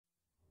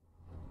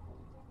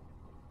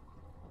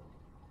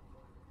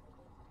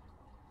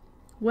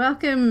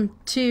Welcome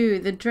to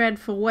the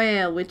Dreadful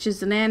Whale, which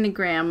is an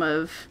anagram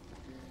of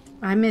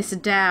I miss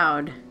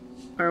Dowd,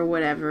 or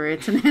whatever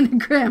it's an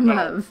anagram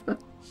of.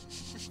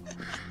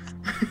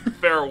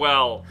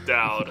 Farewell,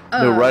 Dowd.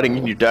 No writing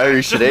in your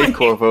diary today,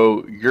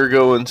 Corvo. You're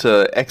going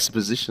to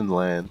exposition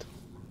land.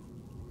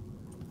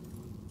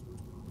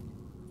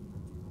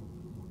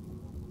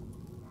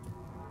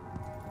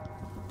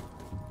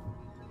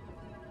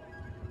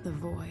 The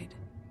void,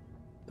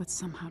 but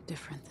somehow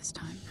different this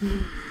time.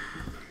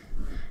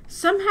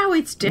 Somehow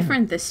it's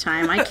different this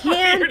time. I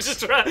can't.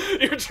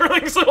 You're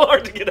trying so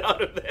hard to get out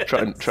of this.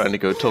 Trying to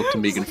go talk to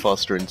Megan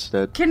Foster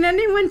instead. Can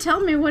anyone tell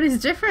me what is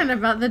different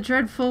about the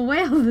Dreadful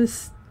Whale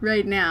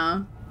right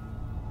now?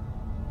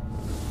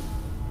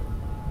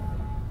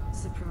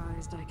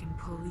 Surprised I can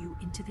pull you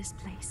into this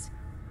place?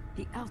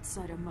 The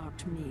outsider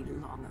marked me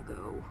long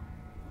ago.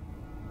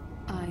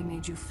 I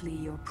made you flee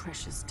your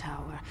precious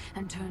tower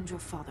and turned your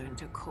father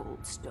into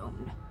cold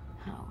stone.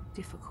 How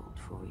difficult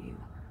for you.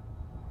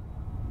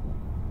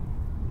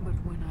 But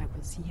when I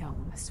was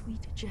young,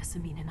 sweet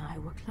Jessamine and I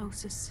were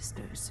close as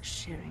sisters,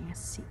 sharing a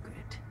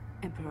secret.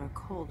 Emperor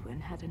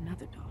Coldwyn had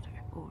another daughter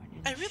born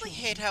in I really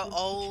hate how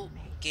all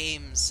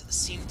games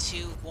seem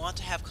to want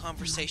to have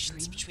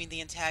conversations between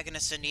the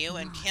antagonist and you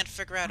and can't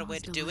figure out a way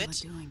to do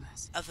it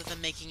other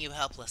than making you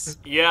helpless.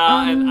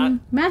 Yeah,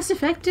 and Mass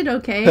Effect did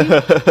okay.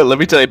 Let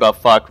me tell you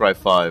about Far Cry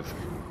 5.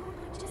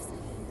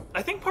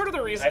 I think part of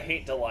the reason I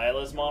hate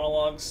Delilah's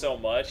monologue so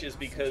much is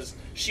because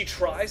she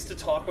tries to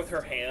talk with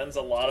her hands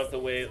a lot of the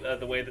way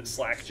that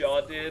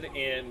Slackjaw did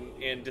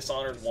in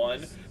Dishonored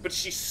 1, but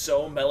she's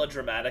so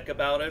melodramatic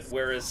about it,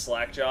 whereas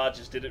Slackjaw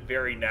just did it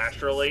very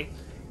naturally.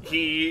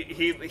 He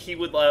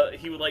would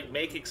like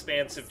make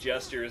expansive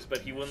gestures, but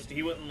he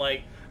wouldn't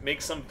like make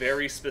some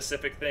very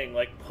specific thing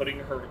like putting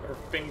her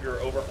finger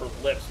over her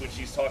lips when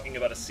she's talking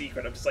about a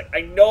secret. I'm just like,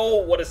 I know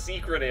what a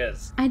secret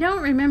is. I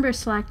don't remember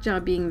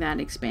Slackjaw being that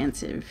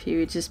expansive. He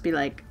would just be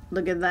like,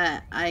 look at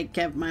that, I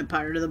kept my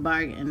part of the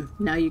bargain.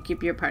 Now you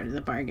keep your part of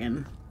the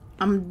bargain.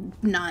 I'm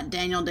not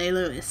Daniel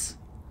Day-Lewis.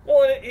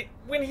 Well,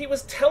 when he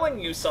was telling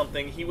you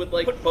something, he would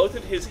like put both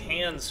of his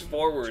hands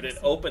forward and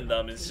open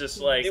them. It's just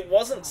like, it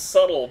wasn't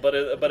subtle, but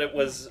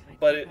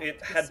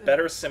it had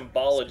better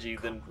symbology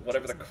than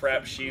whatever the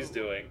crap she's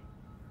doing.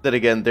 Then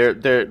again,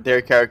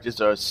 their characters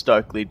are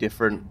starkly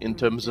different in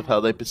terms of how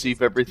they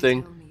perceive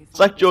everything.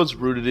 Slackjaw's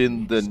rooted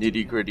in the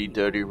nitty-gritty,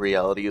 dirty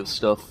reality of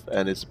stuff,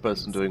 and is a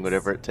person doing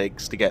whatever it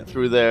takes to get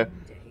through there.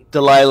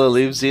 Delilah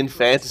lives in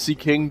Fantasy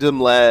Kingdom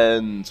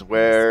land,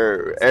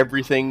 where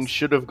everything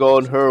should have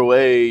gone her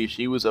way.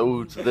 She was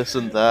owed this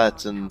and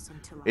that, and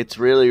it's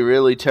really,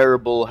 really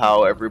terrible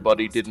how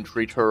everybody didn't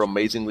treat her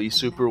amazingly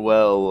super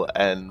well,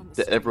 and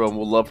that everyone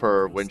will love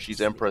her when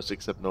she's Empress,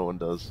 except no one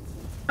does.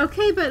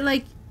 Okay, but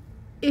like,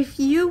 if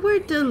you were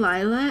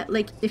Delilah,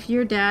 like, if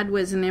your dad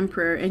was an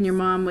emperor and your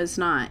mom was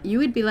not, you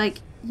would be like,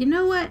 you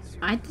know what?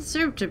 I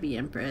deserve to be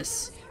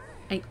Empress.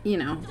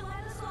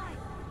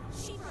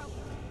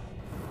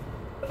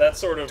 That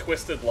sort of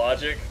twisted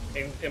logic,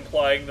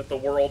 implying that the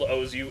world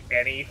owes you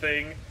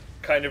anything,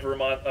 kind of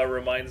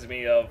reminds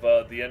me of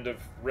the end of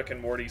Rick and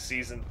Morty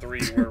Season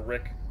 3, where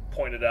Rick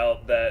pointed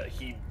out that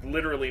he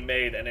literally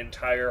made an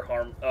entire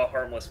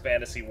harmless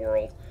fantasy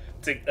world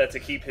to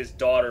keep his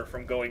daughter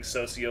from going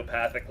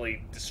sociopathically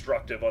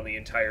destructive on the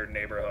entire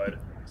neighborhood.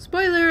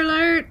 Spoiler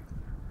alert!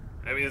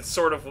 I mean, it's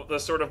sort of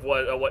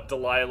what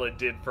Delilah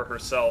did for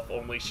herself,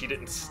 only she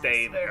didn't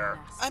stay there.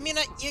 I mean,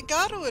 you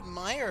gotta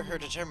admire her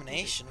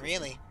determination,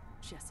 really.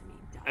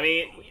 I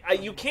mean,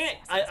 you can't.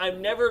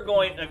 I'm never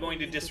going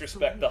to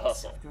disrespect the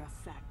hustle.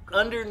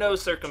 Under no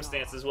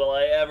circumstances will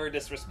I ever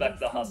disrespect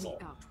the hustle.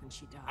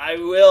 I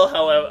will,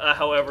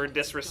 however,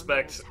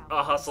 disrespect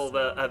a hustle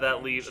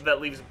that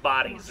leaves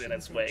bodies in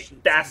its wake.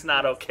 That's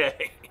not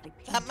okay.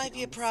 That might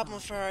be a problem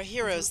for our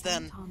heroes,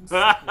 then.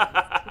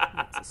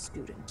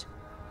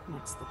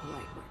 That's the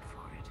polite word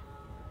for it.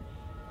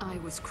 I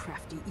was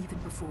crafty even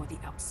before the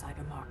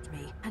outsider marked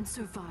me, and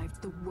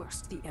survived the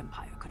worst the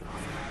Empire could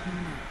offer.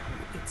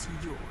 Now it's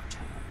your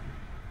turn.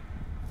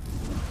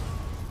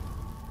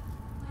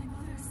 My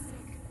mother's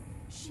sick.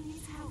 She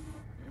needs help.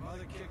 Your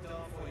mother kicked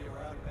off while you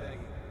were out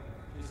begging.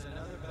 She's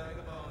another bag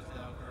of bones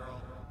now,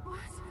 girl.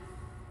 What?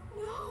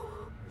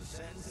 No! Your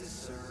sentence is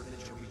served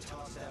and you'll be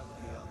tossed out with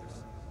the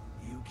others.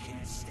 You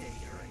can't stay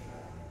here anymore.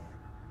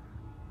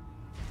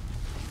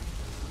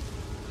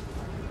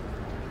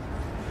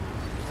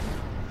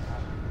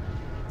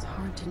 It's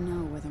hard to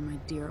know whether my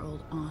dear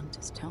old aunt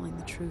is telling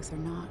the truth or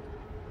not.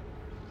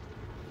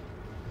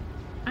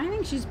 I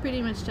think she's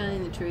pretty much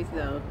telling the truth,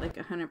 though, like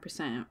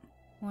 100%.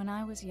 When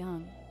I was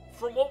young,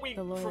 From what we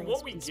The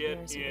loyalist get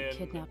conspiracy that in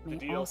kidnapped the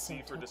me also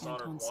DLC for took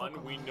Dishonored Anton 1,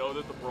 Sokolov. we know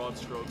that the broad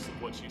strokes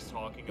of what she's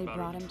talking they about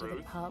brought are him the to the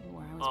truth. pub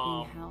where I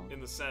was being held. In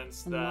the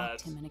sense and that,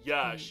 locked him in a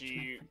yeah, cage she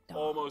meant for dogs.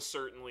 almost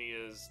certainly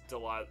is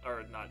Delilah,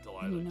 or not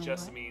Delilah, And you know what?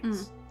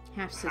 Jessamine's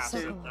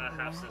Half-sister.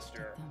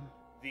 half-sister.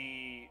 The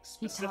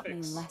He taught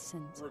me specifics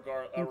lessons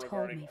regarding and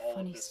told me all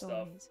funny of this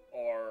stories. stuff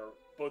are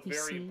both He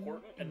very seemed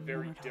important and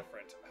very immortal.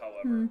 different,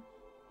 however.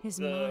 His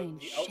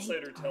mind the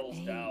outsider shaped our tells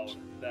age. Dowd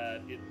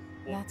that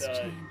That's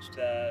changed.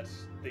 that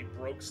they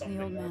broke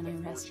something old worth man a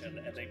I fortune, rescued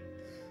and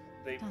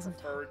they doesn't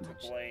preferred talk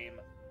to much. blame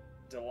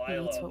He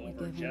Delilah eats what we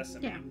over give him.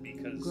 Jessamine Yeah.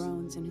 because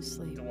Groans in his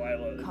sleep.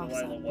 Delilah coughs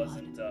Delilah out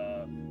wasn't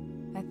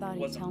I thought he'd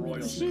wasn't tell me the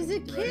royal. She's a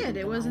secret. kid.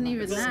 It wasn't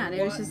even It's a that.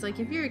 It was lot. just like,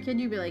 if you're a kid,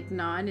 you'd be like,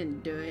 no, I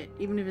didn't do it.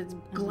 Even if it's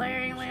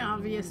glaringly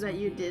obvious that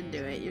you did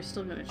do it, you're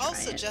still gonna try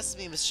Also, it.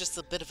 Jessamine was just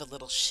a bit of a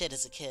little shit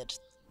as a kid.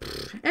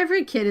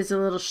 Every kid is a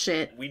little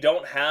shit. We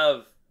don't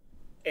have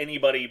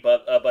anybody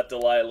but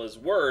Delilah's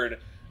word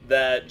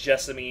that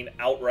Jessamine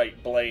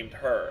outright blamed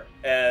her.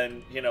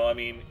 And, you know, I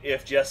mean,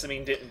 if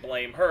Jessamine didn't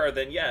blame her,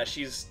 then yeah,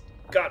 she's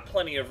got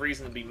plenty of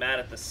reason to be mad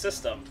at the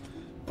system,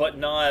 but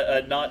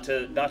not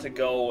to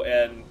go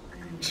and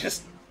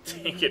just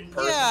take it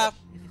personally. Yeah,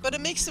 but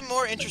it makes a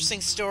more interesting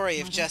story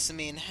if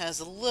Jessamine has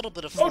a little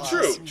bit of Oh,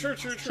 flaws. true.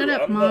 Shut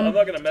up, I'm Mom.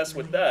 not gonna mess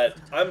with that.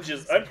 I'm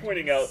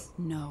pointing out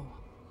No.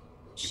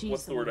 She's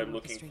what's the word I'm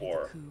looking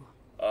for.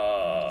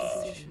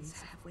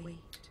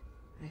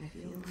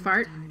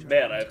 Fart?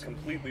 Man, I've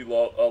completely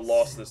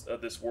lost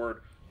this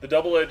word. The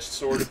double-edged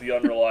sword of the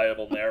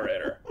unreliable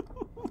narrator.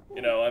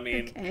 You know, I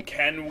mean, Okay.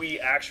 can we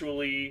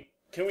actually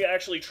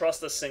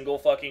trust a single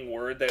fucking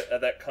word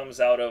that comes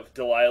out of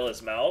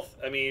Delilah's mouth?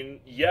 I mean,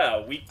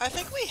 yeah, I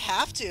think we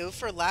have to,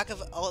 for lack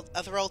of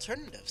other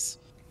alternatives.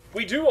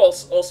 we do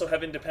also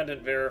have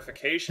independent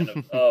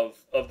verification of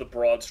the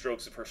broad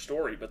strokes of her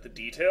story, but the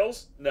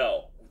details,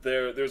 no.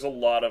 There's a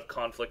lot of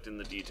conflict in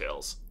the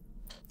details.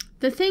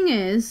 The thing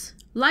is,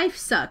 life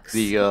sucks.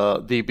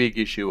 The big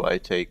issue I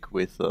take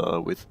with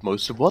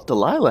most of what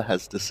Delilah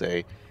has to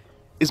say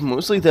is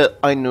mostly that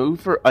I know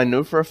for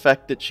a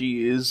fact that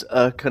she is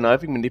a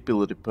conniving,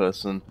 manipulative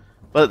person,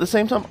 but at the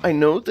same time I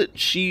know that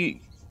she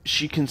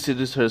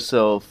considers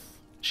herself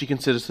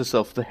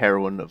the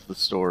heroine of the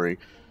story.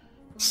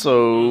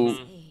 So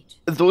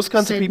those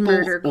kinds of Said people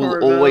Murder will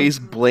Corvo. always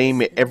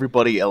blame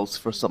everybody else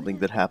for something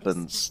that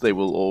happens. They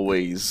will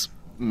always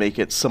make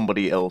it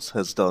somebody else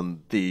has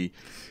done the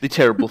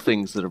terrible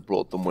things that have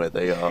brought them where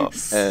they are. And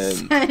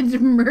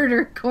Said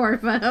Murder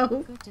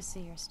Corvo. Good to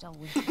see you're still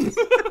with us.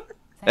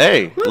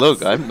 hey,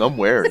 look, I'm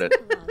wearing it.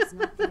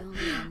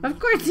 Of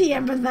course he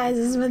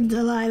empathizes with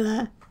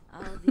Delilah.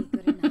 I'll be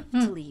good enough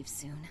to leave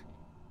soon.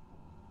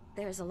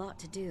 There's a lot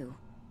to do.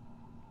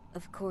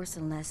 Of course,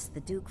 unless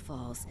the Duke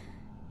falls,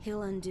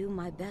 he'll undo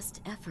my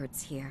best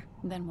efforts here.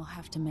 Then we'll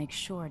have to make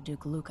sure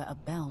Duke Luca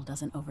Abel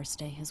doesn't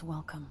overstay his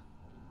welcome.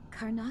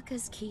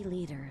 Karnaka's key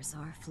leaders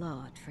are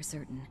flawed, for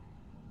certain.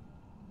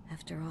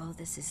 After all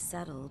this is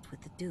settled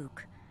with the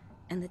Duke,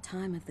 and the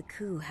time of the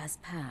coup has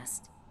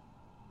passed,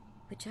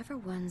 whichever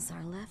ones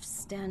are left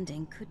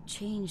standing could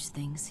change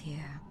things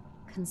here.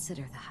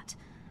 Consider that,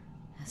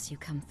 as you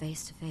come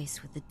face to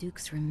face with the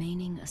Duke's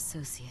remaining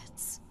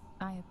associates.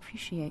 I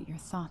appreciate your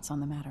thoughts on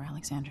the matter,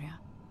 Alexandria.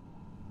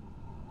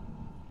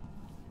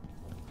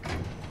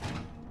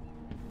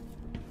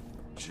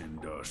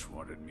 Jindosh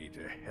wanted me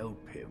to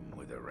help him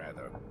with a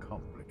rather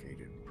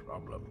complicated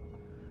problem.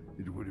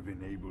 It would have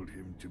enabled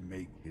him to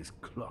make his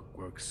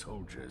clockwork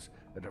soldiers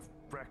at a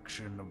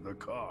fraction of the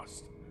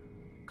cost.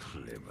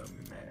 Clever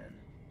man.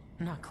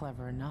 Not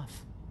clever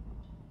enough.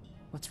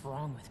 What's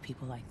wrong with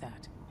people like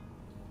that?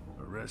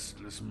 A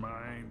restless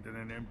mind and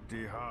an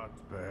empty heart,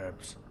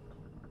 perhaps.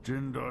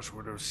 Jindosh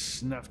would have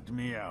snuffed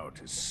me out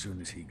as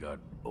soon as he got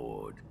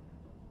bored.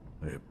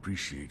 I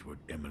appreciate what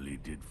Emily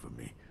did for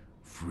me,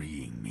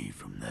 freeing me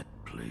from that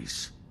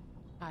place.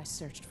 I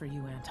searched for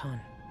you, Anton.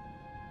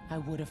 I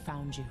would have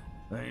found you.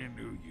 I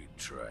knew you'd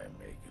try,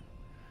 Megan.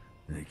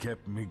 They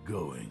kept me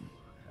going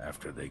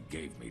after they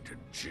gave me to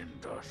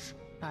Jindosh.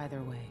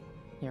 Either way,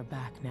 you're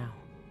back now.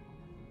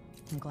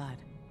 I'm glad.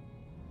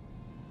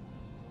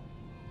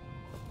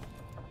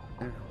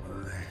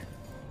 Emily.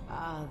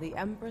 Ah, the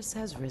Empress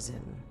has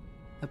risen.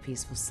 A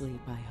peaceful sleep,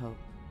 I hope.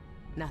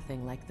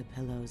 Nothing like the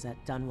pillows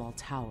at Dunwall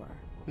Tower,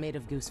 made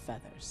of goose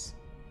feathers.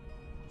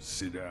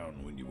 Sit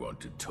down when you want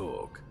to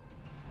talk.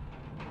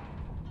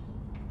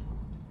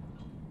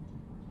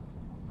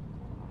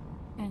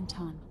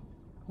 Anton,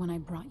 when I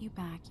brought you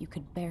back, you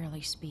could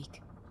barely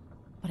speak.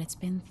 But it's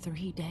been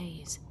 3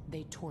 days.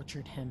 They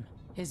tortured him.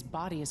 His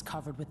body is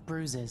covered with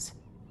bruises.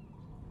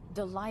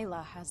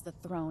 Delilah has the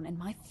throne, and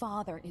my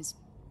father is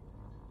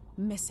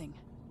missing.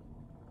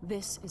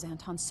 This is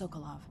Anton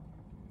Sokolov,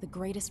 the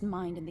greatest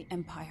mind in the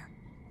Empire.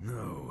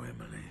 No,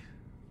 Emily.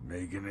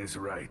 Megan is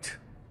right.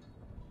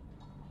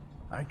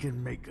 I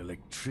can make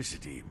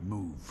electricity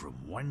move from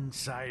one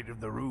side of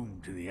the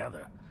room to the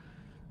other,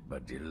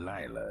 but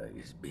Delilah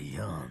is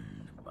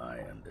beyond my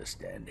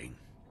understanding.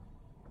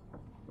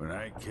 When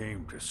I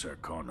came to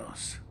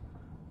Sarkonos,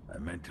 I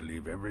meant to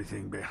leave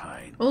everything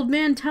behind. Old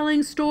man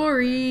telling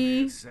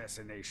story.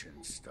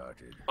 Assassination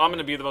started. I'm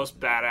gonna be the most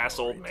badass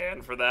old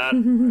man for that.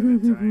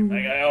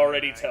 Like, I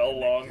already tell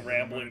long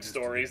rambling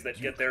stories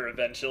that get there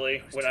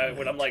eventually. When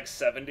I'm like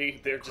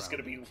 70, they're just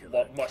gonna be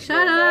much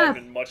Shut more up! long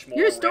and much more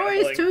Your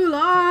story's rambling. too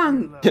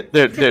long.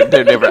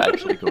 They're never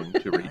actually going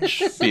to reach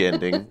the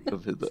ending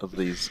of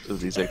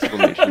these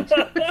explanations.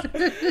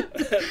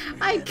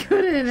 I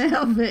couldn't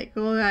help it.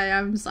 Cool guy,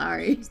 I'm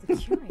sorry.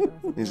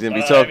 He's gonna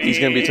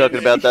be talking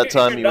about that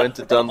time he went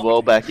to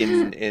Dunwall back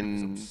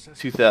in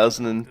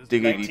 2000 and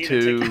Diggity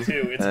 2.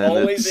 It's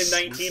always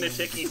in 19 a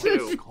ticky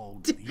 2.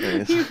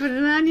 Yes. You put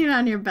an onion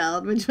on your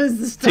belt, which was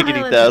the style Tickety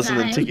at the thousand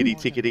time. and tickety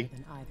tickety.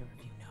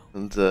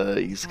 And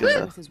he's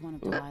gonna,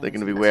 they're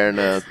gonna be wearing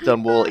a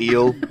Dunwall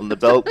eel on the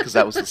belt because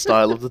that was the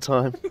style of the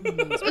time.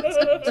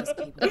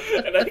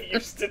 And I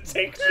used to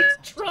take the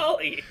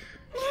trolley.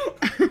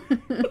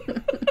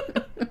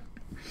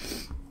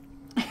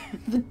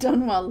 The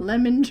Dunwall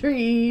lemon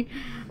tree.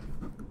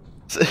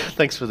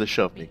 Thanks for the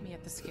shopping. Meet me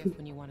at the skiff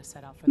when you want to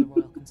set out for the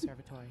Royal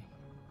Conservatory.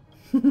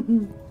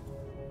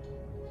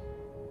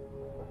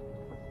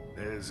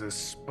 There's a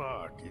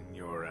spark in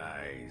your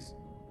eyes.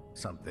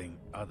 Something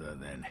other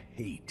than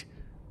hate,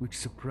 which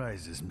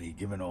surprises me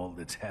given all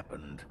that's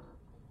happened.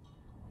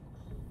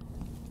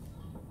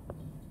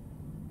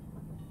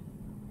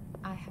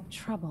 I have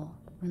trouble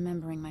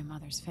remembering my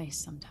mother's face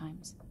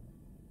sometimes.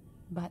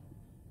 But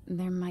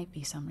there might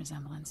be some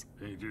resemblance.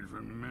 Painted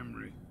from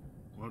memory.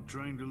 While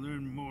trying to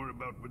learn more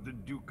about what the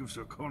Duke of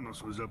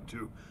Sarkonos was up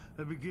to,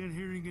 I began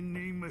hearing a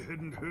name I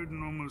hadn't heard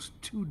in almost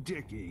 2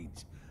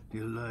 decades.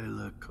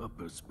 Delilah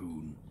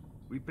Copperspoon.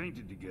 We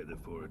painted together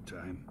for a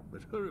time,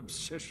 but her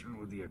obsession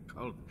with the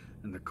occult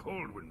and the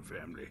Caldwin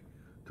family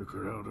took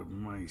her out of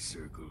my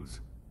circles.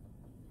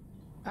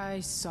 I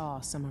saw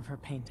some of her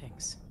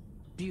paintings.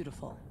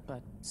 Beautiful,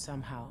 but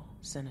somehow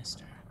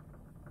sinister.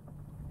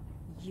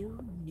 You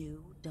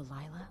knew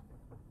Delilah?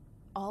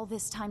 All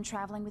this time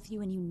traveling with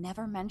you and you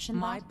never mentioned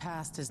My that?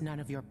 past is none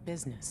of your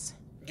business.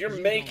 You're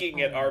making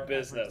it our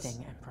business.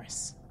 Everything,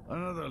 Empress.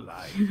 Another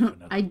lie.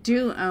 I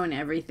do own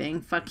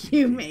everything. Fuck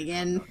you,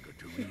 Megan.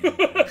 That's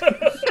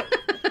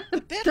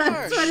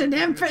what an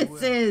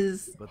empress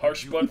is.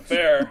 Harsh but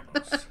fair.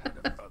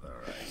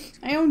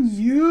 I own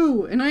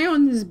you, and I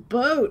own this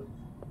boat.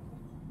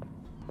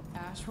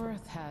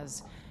 Ashworth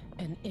has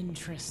an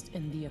interest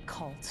in the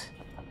occult.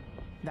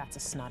 That's a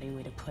snotty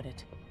way to put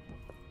it.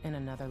 In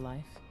another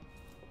life,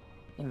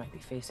 you might be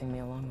facing me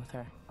along with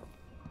her.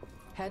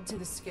 Head to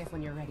the skiff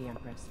when you're ready,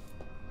 Empress.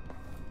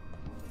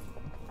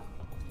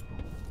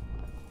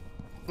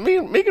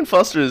 Megan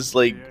Foster is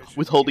like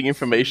withholding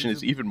information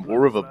is even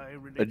more of a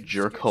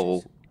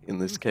jerkhole in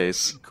this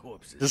case.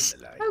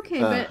 Okay,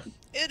 but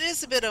It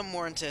is a bit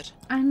unwarranted.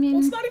 I mean,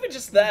 Well, it's not even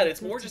just that.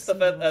 It's more just the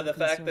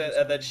fact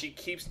that that she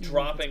keeps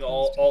dropping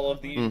all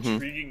of the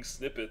intriguing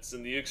snippets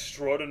and the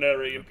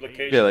extraordinary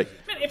implications. Yeah, like,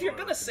 Man, if you're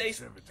gonna say,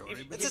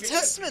 It's a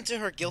testament to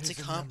her guilty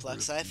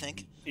complex, I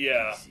think.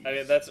 yeah, I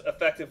mean that's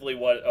effectively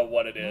what it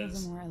One of the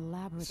is. more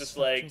elaborate It's just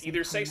like structures either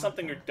in say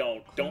something or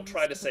don't. Don't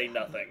try to say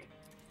nothing.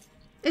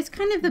 it's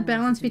kind of the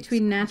balance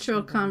between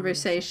natural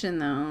conversation,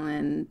 though,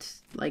 and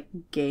like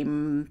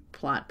game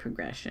plot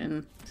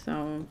progression.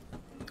 So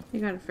you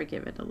gotta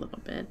forgive it a little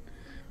bit.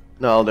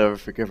 no, I'll never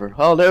forgive her.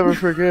 I'll never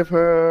forgive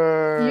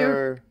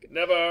her.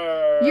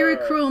 Never. You're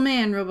a cruel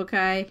man,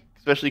 Robokai.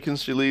 Especially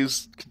because she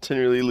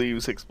continually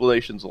leaves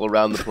explanations all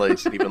around the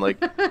place, and even like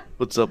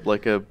puts up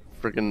like a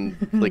freaking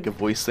like a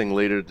voice thing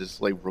later, to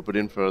just like rub it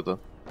in further.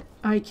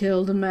 I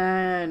killed a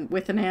man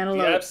with an Yeah,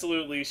 antelope.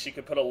 absolutely, she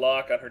could put a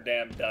lock on her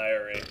damn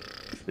diary.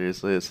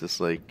 Seriously, it's just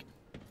like,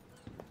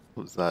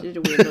 what was that? Did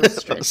a weird little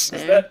stretch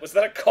there. Was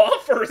that a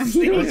cough or a sneeze?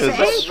 It was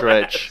a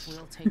stretch.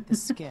 We'll take the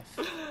skiff.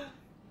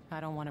 I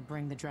don't want to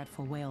bring the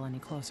dreadful whale any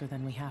closer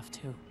than we have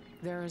to.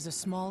 There is a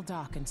small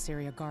dock in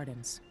Syria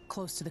Gardens,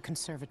 close to the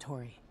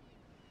conservatory.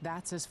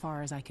 That's as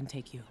far as I can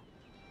take you.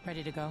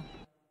 Ready to go?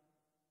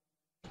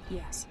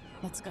 Yes,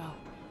 let's go.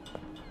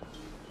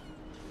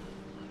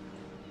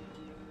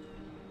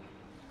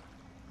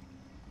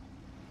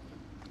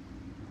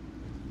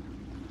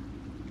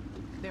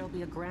 There'll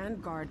be a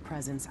Grand Guard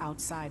presence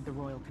outside the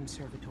Royal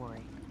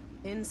Conservatory.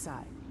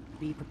 Inside,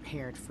 be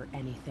prepared for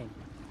anything.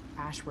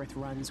 Ashworth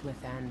runs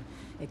with an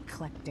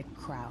eclectic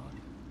crowd.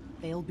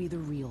 They'll be the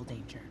real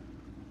danger.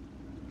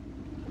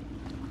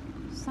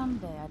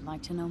 Someday I'd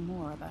like to know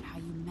more about how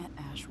you met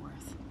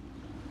Ashworth.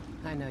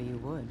 I know you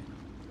would.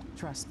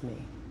 Trust me.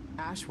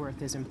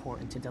 Ashworth is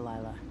important to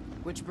Delilah.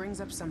 Which brings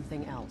up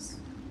something else.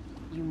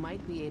 You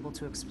might be able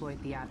to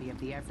exploit the Abbey of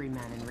the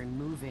Everyman in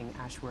removing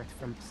Ashworth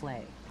from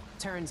play.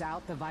 Turns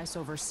out the Vice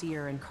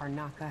Overseer in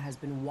Karnaca has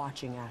been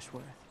watching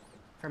Ashworth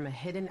from a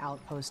hidden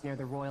outpost near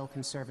the Royal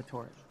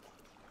Conservatory.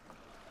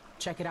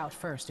 Check it out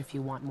first if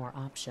you want more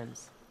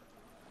options.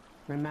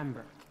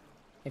 Remember,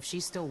 if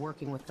she's still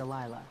working with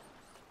Delilah,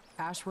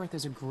 Ashworth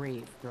is a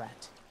grave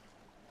threat.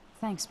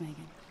 Thanks,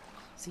 Megan.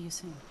 See you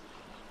soon.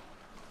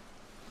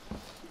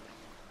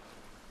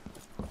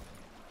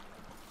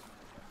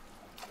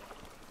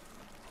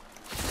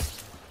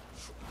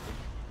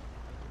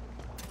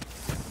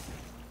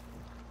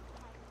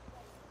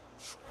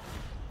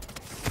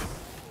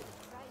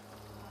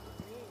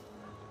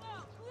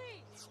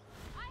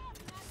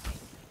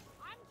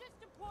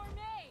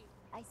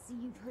 I see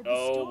you've heard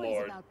Oh, the stories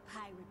Lord. about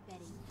Pirate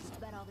Betty,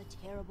 but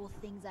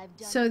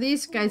So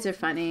these guys are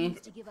funny.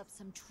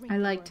 I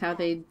liked how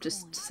they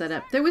just set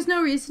up. There was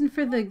no reason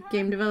for the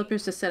game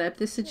developers to set up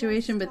this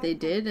situation, but they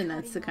did, and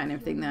that's the kind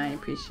of thing that I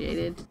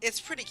appreciated. It's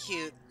pretty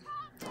cute.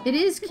 It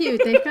is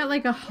cute. They've got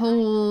like a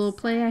whole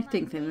play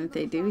acting thing that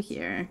they do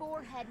here.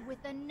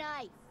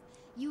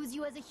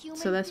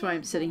 So that's why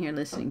I'm sitting here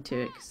listening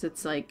to it, because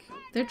it's like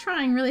they're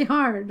trying really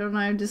hard, and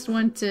I just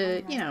want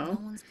to, you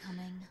know,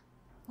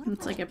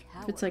 it's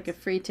like a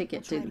free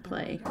ticket to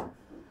play.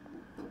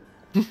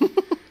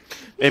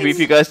 Maybe if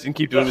you guys didn't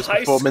keep doing this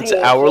performance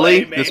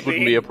hourly, this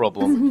wouldn't be a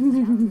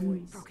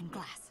problem.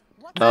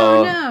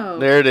 Oh no!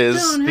 There it is,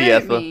 Don't the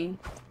hurt ether. me.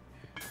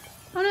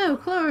 Oh no,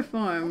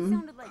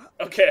 chloroform.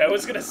 Okay, I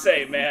was gonna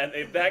say, man,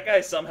 if that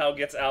guy somehow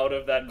gets out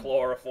of that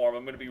chloroform,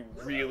 I'm gonna be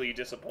really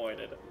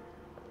disappointed.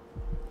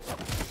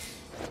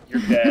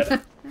 You're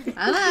dead.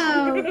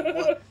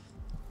 Hello!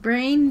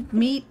 Brain,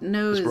 meat,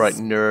 nose. Just write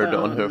nerd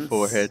on her bones.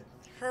 forehead.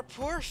 Her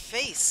poor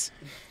face.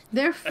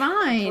 They're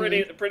fine.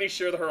 Pretty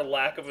sure that her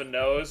lack of a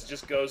nose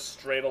just goes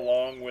straight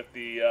along with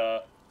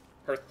the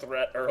her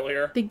threat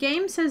earlier. The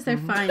game says they're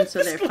fine,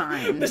 so they're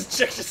fine. This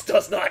chick just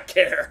does not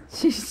care.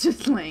 She's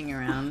just laying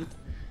around.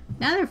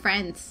 Now they're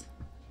friends.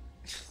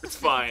 It's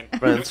fine.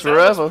 Friends That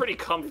forever. looks pretty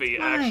comfy,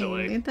 Fine.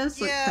 actually. It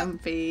does look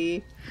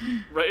comfy.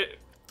 Right.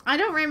 I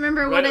don't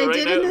remember what I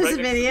did in this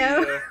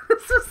video.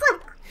 This was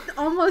like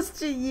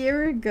almost a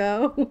year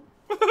ago.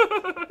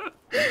 I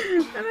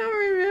don't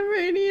remember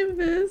any of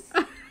this.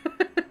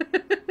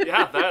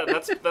 Yeah,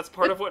 that's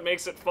part of what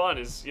makes it fun.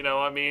 Is, you know,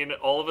 I mean,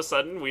 all of a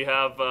sudden we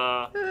have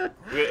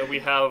we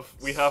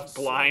have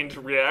blind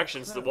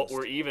reactions to what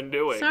we're even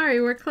doing.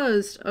 Sorry, we're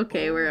closed.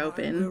 Okay, we're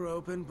open. We're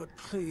open, but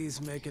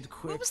please make it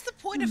quick. What was the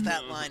point of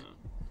that line?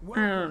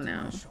 I don't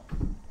know.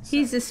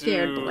 He's a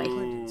scared boy.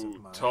 To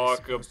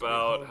talk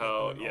about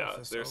how, yeah,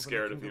 they're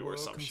scared of you or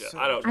some shit.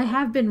 I don't know. I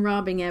have been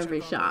robbing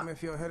every shop.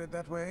 If you're headed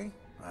that way,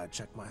 I'd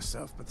check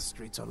myself, but the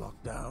streets are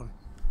locked down.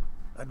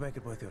 I'd make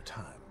it worth your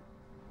time.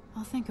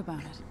 I'll think about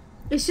it.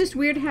 It's just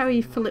weird how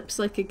he flips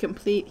like a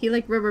complete... He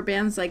like rubber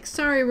bands like,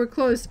 sorry, we're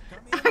closed.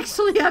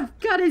 Actually, I've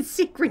got a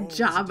secret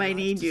job I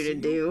need you to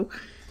do.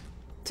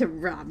 To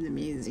rob the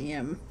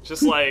museum.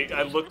 Just like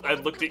I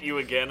looked at you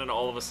again, and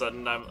all of a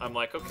sudden I'm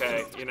like,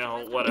 okay, you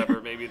know,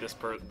 whatever. Maybe this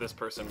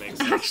person makes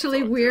sense.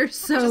 Actually, we're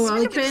so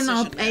open.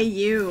 I'll pay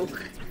you.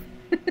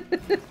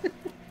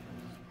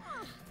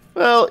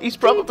 Well, he's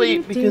probably,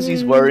 because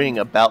he's worrying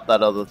about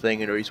that other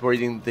thing, or he's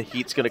worrying the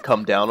heat's gonna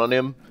come down on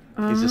him.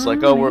 He's just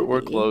like, oh,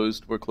 we're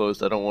closed,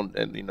 I don't want,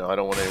 and you know, I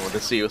don't want anyone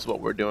to see us what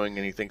we're doing.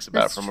 And he thinks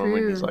about it for a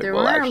moment. He's like,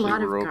 well, actually,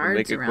 we're open,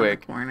 make it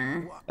quick.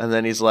 And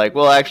then he's like,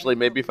 well, actually,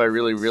 maybe if I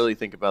really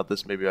think about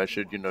this, maybe I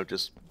should, you know,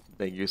 just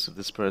make use of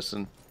this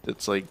person.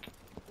 It's like,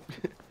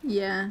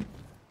 yeah.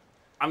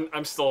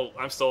 I'm still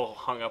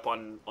hung up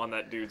on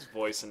that dude's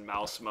voice in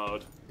mouse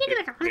mode.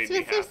 It made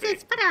me happy.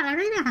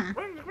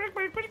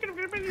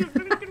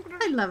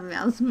 I love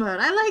mouse mode.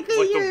 I like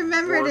that you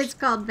remembered it's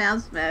called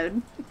mouse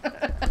mode.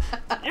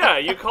 Yeah,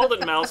 you called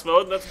it mouse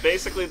mode, and that's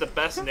basically the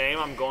best name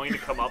I'm going to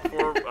come up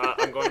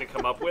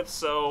with.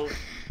 So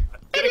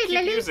I'm gonna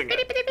keep using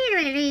it.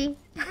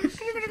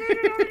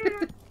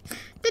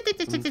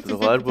 the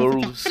wide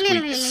world of squeaks.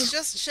 It's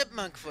just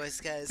chipmunk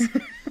voice, guys.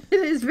 It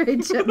is very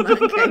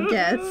chipmunk, I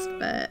guess,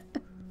 but...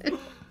 I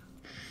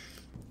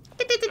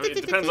mean,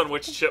 it depends on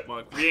which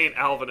chipmunk. We ain't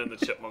Alvin and the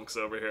Chipmunks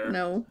over here.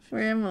 No,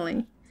 we're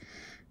Emily.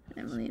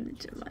 Emily and the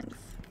Chipmunks.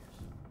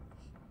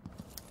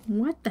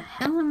 What the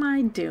hell am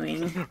I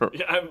doing?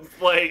 Yeah,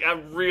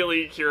 I'm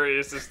really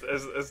curious as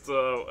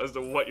to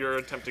what you're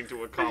attempting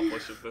to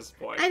accomplish at this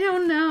point. I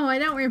don't know. I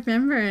don't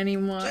remember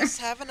anymore. Just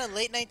having a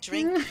late night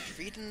drink,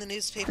 reading the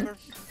newspaper.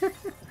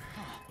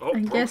 Oh, I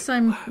guess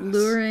I'm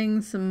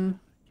luring some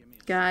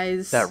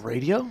guys. That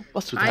radio?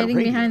 What's with that hiding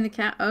radio? behind the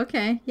cat.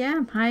 Okay, yeah,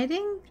 I'm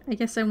hiding. I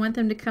guess I want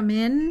them to come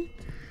in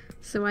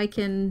so I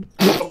can.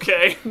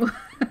 Okay.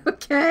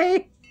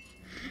 Okay.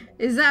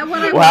 Is that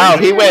what I Wow,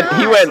 wanted he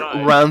or went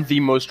not? round the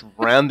most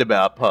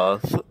roundabout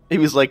path. He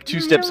was like 2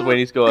 steps away and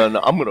he's going,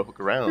 I'm gonna hook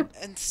around.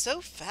 And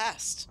so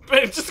fast.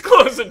 Babe, just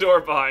close the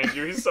door behind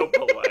you. He's so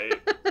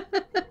polite.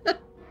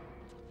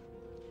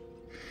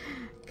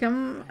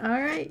 Come,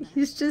 alright,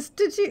 he's just,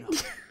 did you,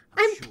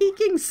 I'm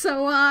peeking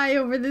so high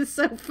over this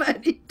sofa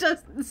and he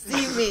doesn't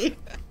see me.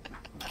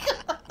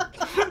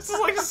 This is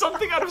like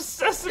something out of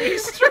Sesame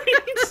Street.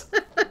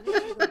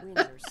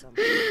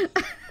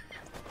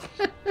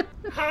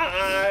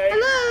 Hi.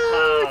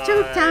 Hello, Hi.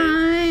 choke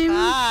time.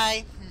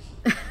 Bye.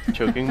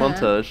 Choking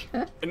montage.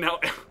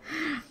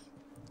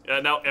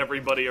 And now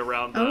everybody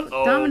around the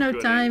domino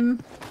goody.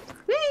 time.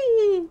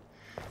 Whee!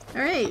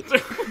 Alright.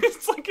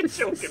 It's like a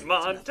choking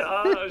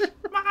montage.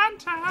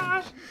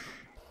 Montage.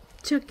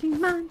 Choking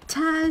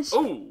montage.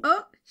 Ooh.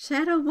 Oh,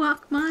 shadow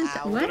walk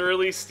montage. What?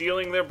 Literally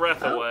stealing their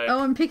breath away. Oh,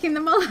 I'm picking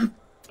them all up.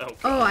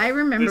 Oh, I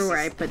remember where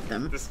I put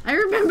them. I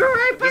remember where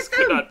I put This them.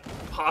 could not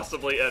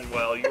possibly end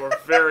well. You are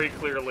very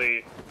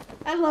clearly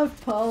I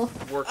love Paul.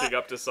 working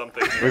up to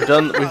something. We've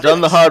done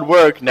the hard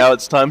work. Now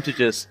it's time to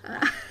just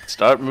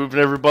start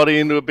moving everybody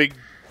into a big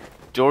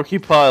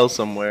dorky pile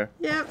somewhere.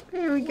 Yep,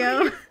 here we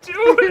go.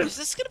 Is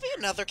this gonna be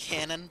another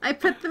cannon? I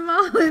put them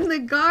all in the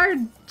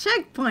guard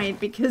checkpoint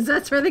because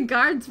that's where the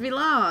guards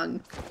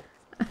belong.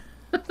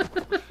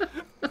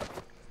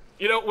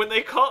 You know, when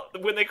they call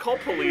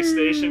police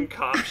station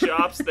cop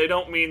shops, they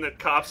don't mean that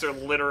cops are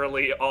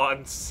literally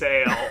on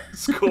sale.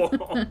 School.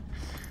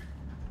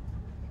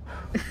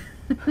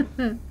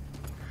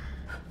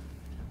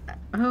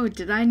 Oh,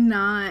 did I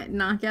not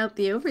knock out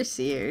the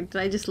Overseer? Did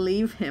I just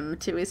leave him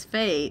to his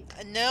fate?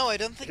 No, I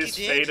don't think His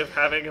you did. fate of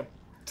having a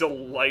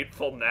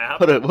delightful nap.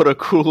 What a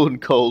cruel and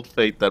cold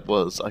fate that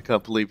was. I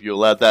can't believe you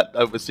allowed that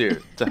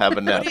Overseer to have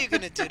a nap. What are you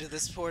gonna do to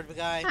this poor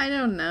guy? I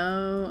don't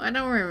know. I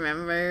don't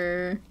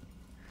remember.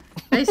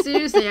 I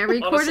seriously, I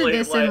recorded Honestly,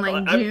 this in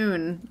like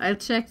June. I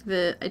checked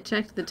the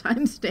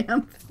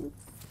timestamp.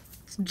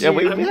 Yeah,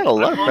 we had a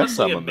lot of press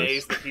I'm on honestly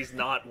this. amazed that he's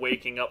not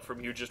waking up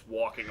from you just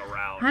walking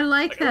around. I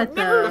like that, I've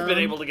never though. been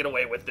able to get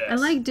away with this. I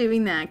like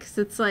doing that because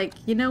it's like,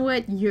 you know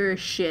what? You're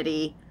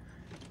shitty.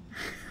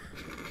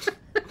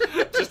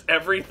 Just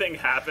everything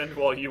happened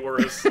while you were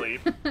asleep.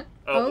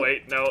 Oh,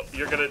 wait, no,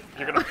 you're gonna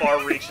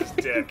far reach his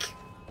dick.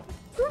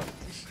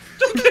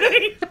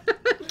 Okay.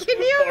 Can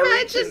you Far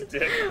reach his imagine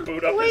dick,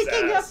 boot up his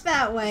waking ass. up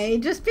that way,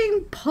 just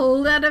being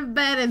pulled out of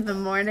bed in the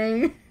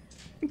morning,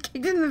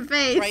 kicked in the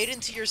face, Right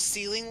into your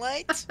ceiling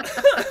light?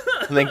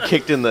 And then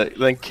kicked in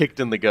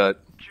the gut.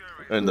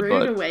 Or in the Rude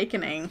butt.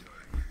 awakening.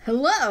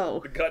 Hello.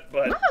 The gut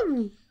butt.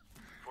 Woo.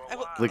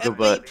 Lick a But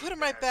butt. you put him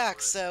right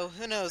back, so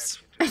who knows?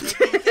 Maybe he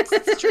thinks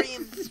it's a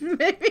dream.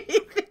 Maybe he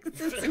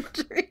thinks it's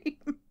a dream.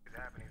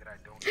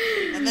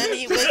 And then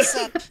he wakes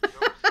up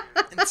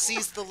and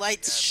sees the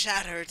lights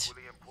shattered.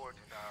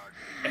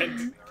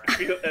 And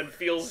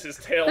feels his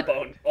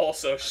tailbone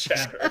also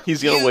shattered.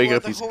 He's gonna You wake are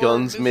up, the his horror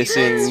gun's movie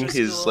missing, monster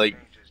his school. like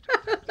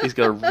he's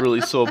got a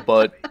really sore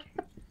butt.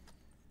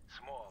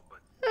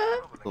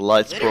 The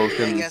light's Literally, I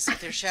broken. guess,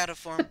 with your shadow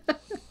form.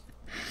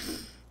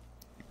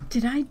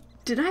 Did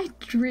I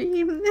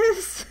dream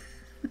this?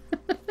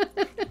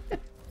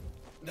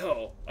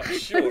 No, I'm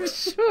sure. I'm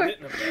sure. I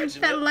didn't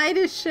imagine That it. light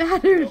is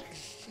shattered.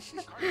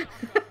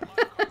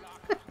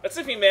 That's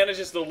if he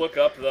manages to look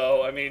up,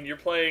 though. I mean, you're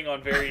playing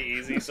on very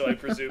easy, so I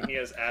presume he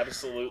has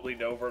absolutely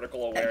no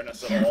vertical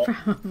awareness at all.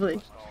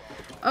 Probably.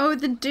 Oh,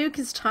 the Duke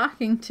is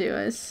talking to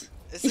us.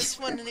 Is this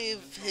one of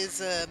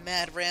his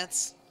mad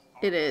rants?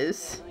 It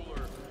is.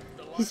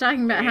 He's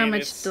talking about I how mean,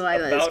 much it's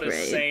Delilah is about as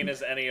great. sane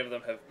as any of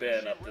them have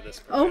been up to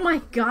this point. Oh my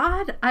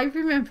god, I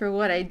remember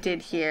what I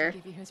did here.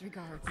 Give you his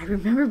regards. I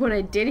remember what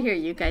I did here.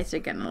 You guys are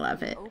gonna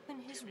love it. Open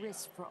his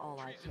wrist for all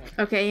I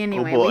care. Okay,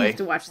 anyway, boy. we have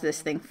to watch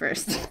this thing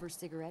first. For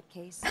cigarette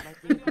case, like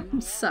we agreed.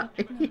 I'm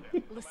sorry.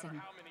 Listen,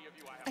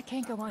 I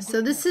can't go on.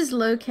 So this is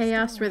low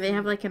chaos where they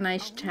have like a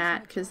nice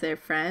chat because they're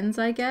friends,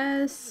 I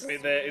guess. I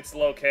mean, it's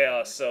low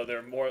chaos, so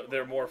they're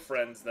more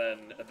friends than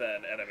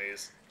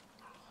enemies.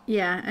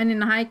 Yeah, and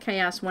in high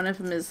chaos, one of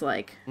them is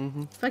like,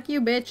 "Fuck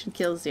you, bitch," and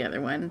kills the other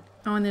one.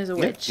 Oh, and there's a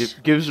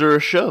witch. Gives her a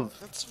shove.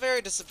 That's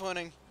very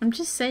disappointing. I'm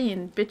just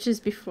saying,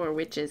 bitches before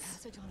witches.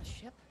 Passage on a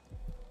ship?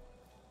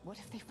 What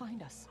if they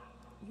find us?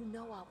 You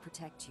know I'll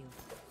protect you,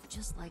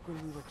 just like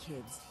when we were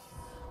kids.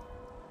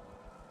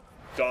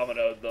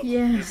 Domino,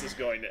 Yeah. this is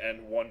going to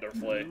end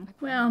wonderfully.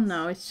 Well,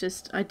 no, it's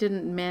just I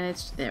didn't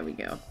manage. There we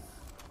go.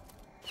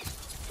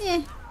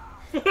 Eh.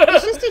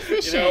 It's just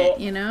efficient,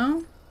 you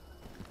know?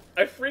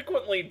 I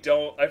frequently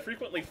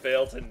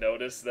fail to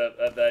notice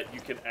that you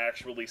can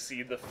actually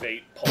see the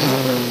fate pulse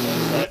from one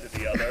side to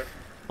the other.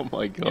 Oh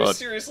my You're god.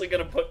 seriously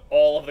gonna put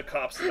all of the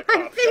cops in the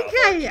cop shop,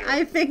 aren't you?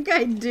 I think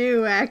I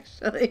do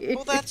actually.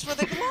 Well, that's where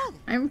they belong.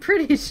 I'm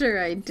pretty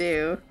sure I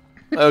do.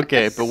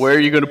 Okay, but where are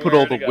you gonna put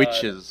all the Swear to God.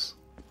 witches?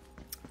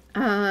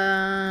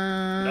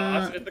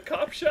 Not in the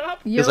cop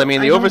shop? Because I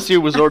mean, the Overseer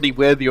was already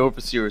where the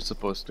Overseer is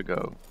supposed to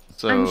go.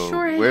 So I'm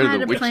sure I where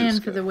had the a witches plan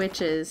go? for the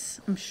witches.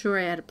 I'm sure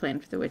I had a plan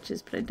for the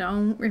witches, but I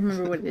don't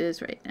remember what it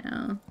is right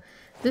now.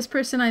 This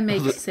person I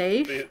make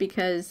safe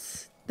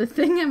because the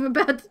thing I'm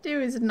about to do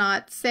is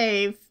not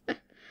safe.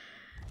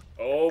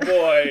 Oh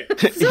boy.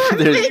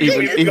 There's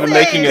even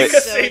making a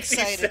So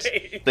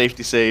excited.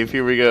 safety save.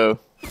 Here we go.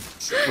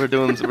 We're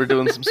doing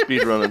some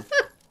speed running.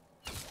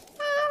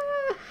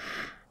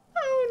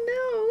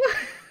 Oh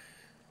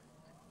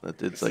That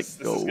did's like This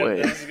go is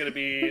away. This is gonna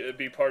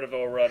be part of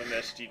a run in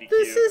SGDQ. no.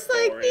 This is Don't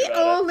like worry the about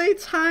it. only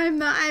time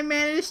that I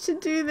managed to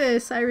do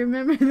this. I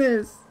remember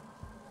this.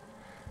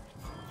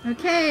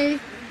 Okay.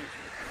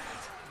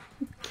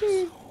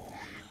 Okay.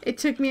 It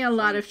took me a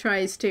lot of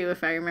tries too,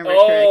 if I remember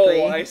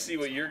correctly. Oh, I see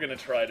what you're gonna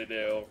try to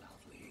do.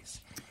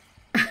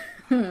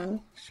 Oh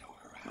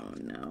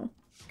no.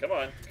 Come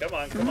on, come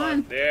on, come Come on.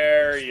 on.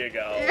 There you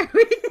go. There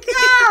we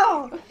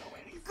go!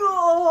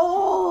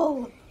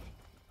 Goal!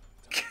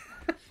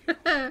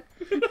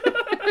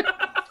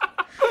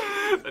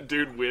 The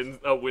dude wins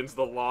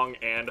the long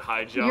and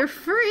high jump. You're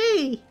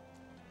free!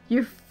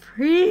 You're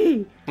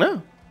free!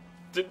 No.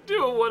 To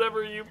do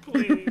whatever you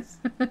please.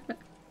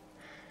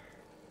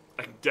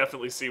 I can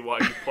definitely see why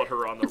you put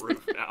her on the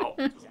roof now.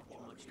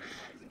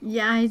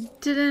 Yeah, I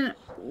didn't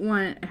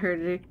want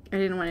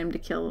him to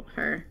kill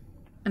her.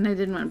 And I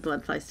didn't want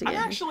blood flies to get I'm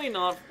me. actually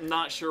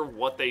not sure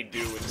what they do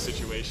in a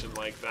situation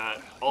like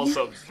that.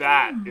 Also,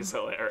 that is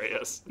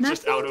hilarious.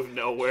 Just out of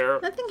nowhere,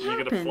 nothing you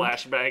get a happened.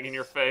 flashbang in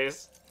your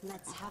face.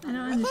 Let's have I don't I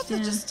love the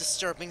understand. just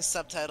disturbing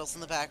subtitles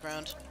in the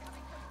background.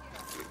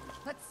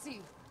 Let's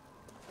see.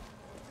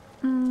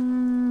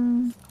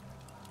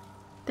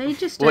 They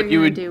just are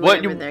gonna do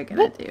whatever they're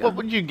gonna do. What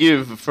would you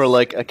give for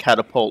like a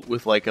catapult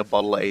with like a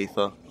bottle of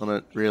ether on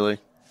it? Really?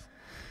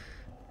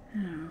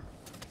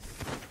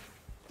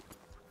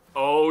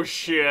 Oh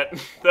shit,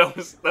 that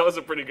was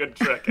a pretty good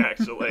trick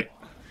actually.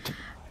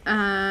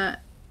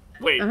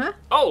 Wait.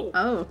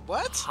 Oh.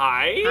 What?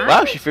 Hi.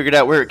 Wow, she figured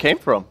out where it came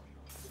from.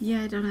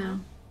 Yeah, I don't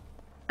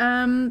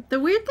know. The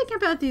weird thing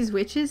about these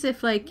witches,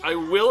 if like I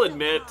will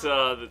admit,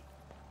 that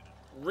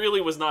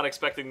really was not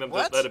expecting them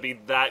What? to be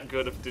that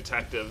good of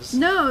detectives.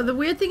 no, the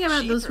weird thing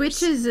about those Jeepers.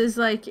 witches is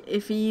like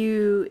if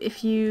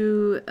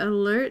you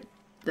alert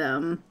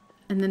them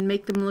and then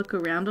make them look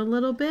around a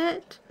little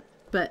bit,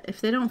 but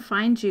if they don't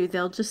find you,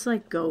 they'll just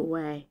like go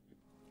away.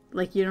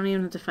 Like you don't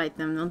even have to fight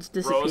them; they'll just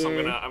disappear. Rose,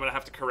 I'm gonna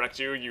have to correct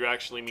you. You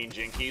actually mean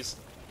jinkies.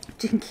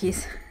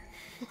 Jinkies.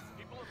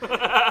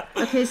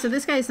 Okay, so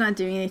this guy's not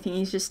doing anything;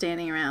 he's just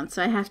standing around.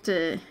 So I have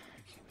to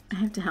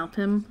help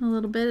him a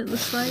little bit. It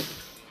looks like.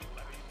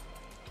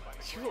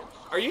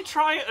 Are you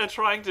trying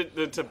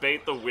to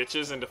bait the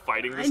witches into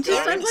fighting this I just-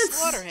 guy? I Trying to want-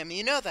 slaughter him,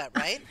 you know that,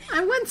 right?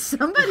 I want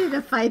somebody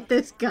to fight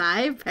this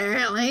guy.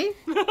 Apparently.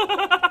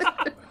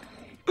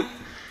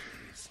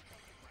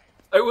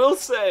 I will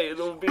say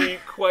it'll be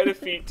quite a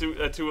feat to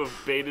have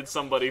baited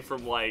somebody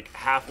from like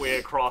halfway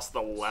across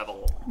the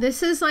level.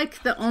 This is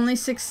like the only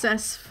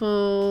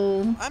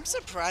successful. I'm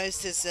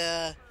surprised his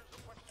AI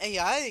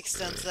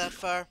extends that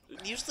far.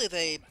 Usually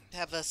they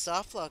have a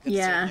soft lock in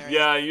Yeah. certain areas.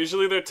 Yeah,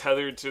 usually they're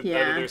tethered to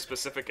Yeah. their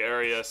specific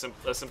area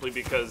simply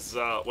because,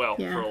 well,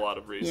 Yeah. for a lot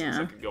of reasons.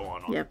 Yeah. I could go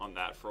on Yep. on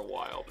that for a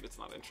while, but it's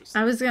not interesting.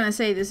 I was gonna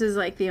say this is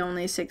like the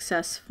only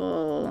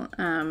successful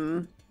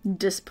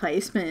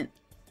displacement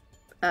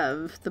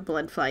of the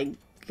bloodfly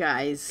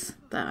guys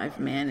that I've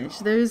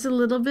managed. There's a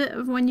little bit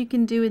of one you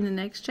can do in the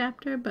next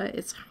chapter, but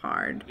it's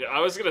hard. Yeah, I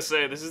was gonna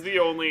say this is the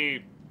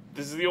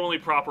only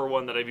proper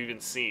one that I've even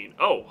seen.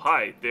 Oh,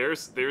 hi,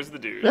 there's the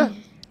dude. Yeah.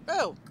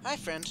 Oh, hi,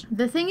 friend.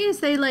 The thing is,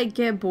 they like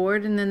get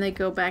bored and then they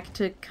go back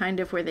to kind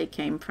of where they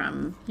came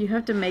from. You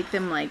have to make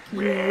them like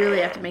you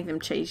really have to make them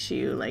chase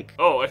you. Like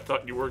Oh, I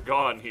thought you were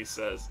gone. He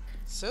says.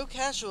 So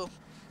casual.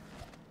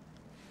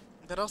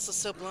 But also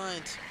so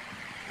blind.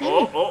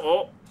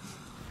 Oh.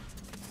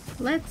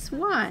 let's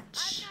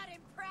watch.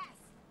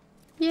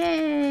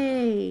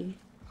 Yay!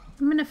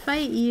 I'm gonna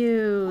fight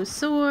you.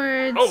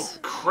 Swords. Oh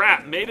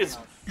crap!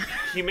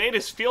 He made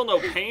his feel no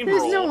pain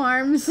There's roll. no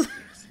arms.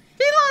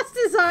 He lost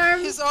his arm.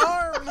 His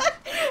arm!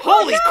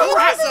 Holy Both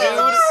crap, his dude!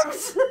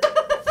 arms!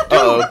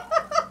 Uh-oh.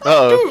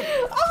 Uh-oh.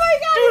 Oh my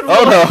god!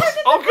 Oh no.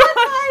 Oh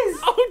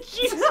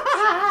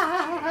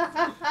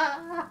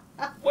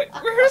god! Wait,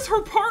 where's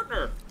her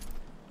partner?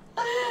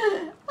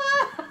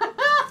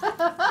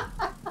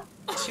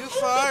 Too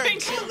far and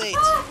too late.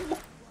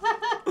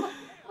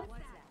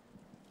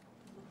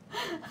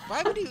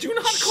 Why would he Do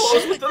not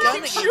close shoot with a them. gun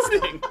Keep against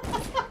shooting.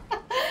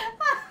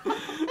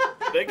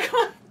 They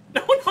come.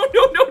 No!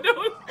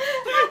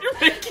 You're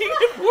making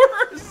it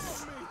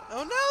worse.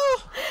 Oh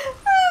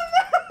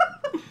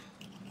no!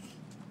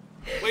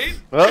 Wait.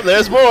 Well,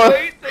 there's more.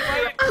 Wait. They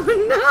might.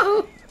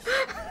 Oh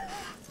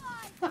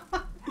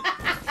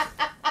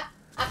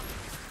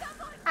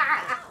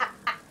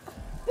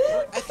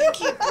I think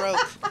he broke.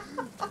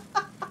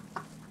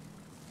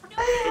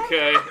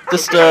 Okay.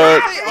 Just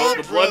Oh,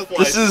 the blood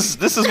flies.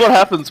 this is what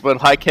happens when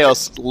high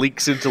chaos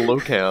leaks into low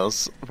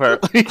chaos.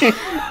 Apparently. no!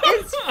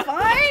 It's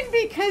fine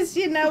because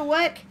you know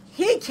what?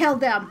 He killed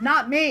them,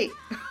 not me.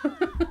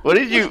 What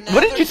did you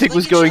think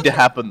was going to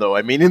happen though?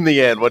 I mean, in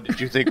the end, what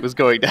did you think was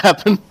going to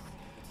happen?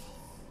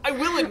 I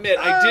will admit,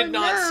 I did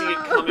not see it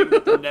coming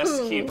that the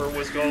Nest Keeper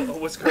was going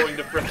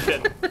to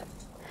frickin'.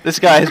 This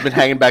guy has been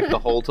hanging back the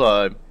whole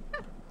time.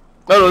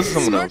 Oh no, this is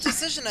someone Smart else.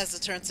 decision, as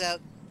it turns out.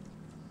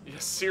 Yeah,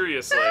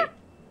 seriously.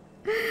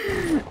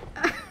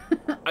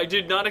 I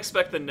did not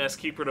expect the Nest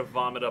Keeper to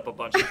vomit up a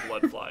bunch of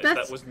blood flies.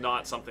 That was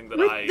not something that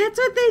I That's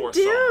what they foresaw.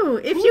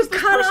 do. If Who you is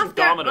this cut person off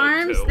their dominating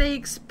arms, to? they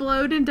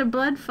explode into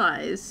blood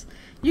flies.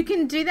 You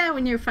can do that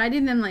when you're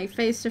fighting them like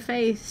face to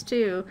face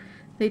too.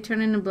 They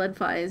turn into blood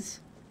flies,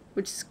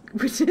 which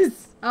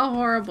is a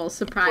horrible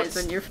surprise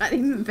when you're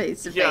fighting them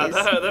face to Yeah, face.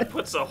 that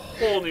puts a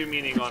whole new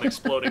meaning on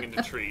exploding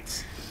into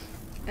treats.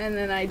 And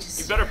then I You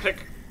just better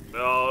pick.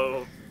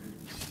 Oh,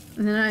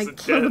 and then I she's a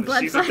kill the dead-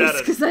 blood she's a flies dead-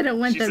 because I don't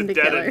want she's them a to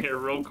dead kill in her. here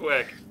real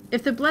quick.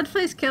 If the blood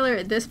flies kill her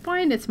at this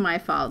point, it's my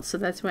fault. So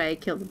that's why I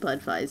kill the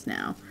blood flies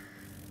now.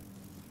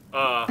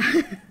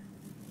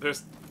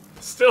 There's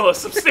still a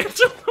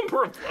substantial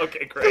number of.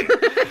 Okay, great.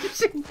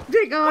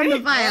 They go on the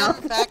vial.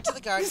 Well, back to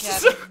the guard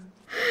cabin.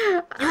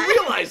 You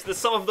realize that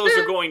some of those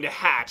are going to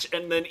hatch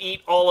and then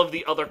eat all of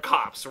the other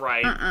cops,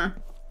 right?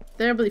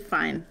 They'll be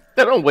fine.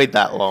 They don't wait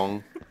that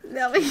long.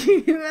 They'll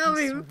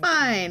be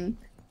fine.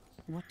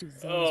 What do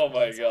those Oh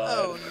my god.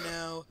 Oh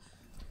no.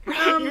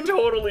 You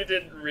totally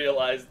didn't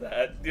realize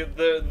that.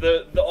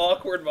 The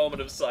awkward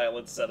moment of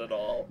silence said it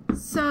all.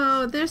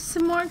 So there's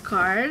some more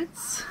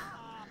cards.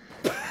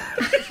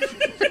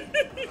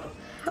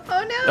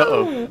 Oh no!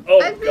 Uh-oh.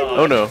 Oh I've god.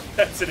 Oh no.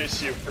 That's an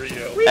issue for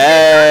you.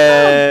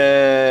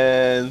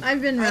 And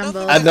I've been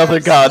rumbled. another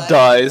guard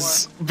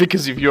dies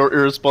because of your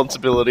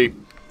irresponsibility.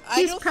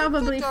 I He's don't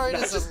probably think the guard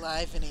is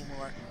alive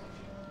anymore.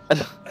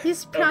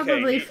 He's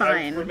probably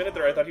fine. For a minute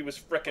there, I thought he was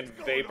frickin'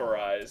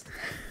 vaporized.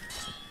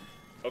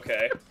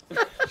 Okay.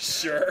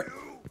 Sure.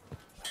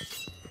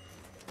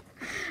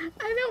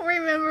 I don't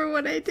remember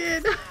what I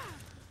did.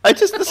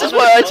 This is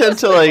why I tend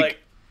to like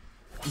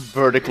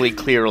vertically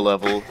clear a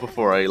level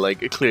before I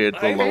like clear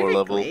the lower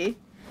level. Vertically?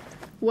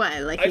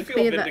 What? Like I you feel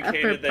clear the upper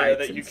vindicated there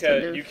parts that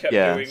instead of... you kept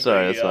Yeah, doing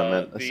sorry, the, that's what I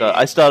meant. the- So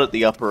I start at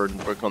the upper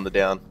and work on the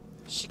down.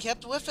 She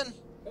kept whiffing.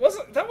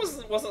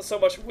 Wasn't so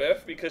much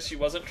whiff because she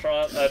wasn't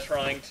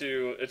trying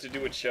to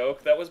do a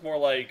choke. That was more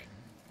like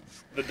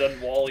the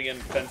Dunwallian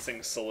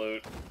fencing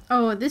salute.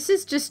 Oh, this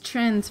is just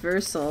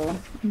transversal.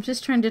 I'm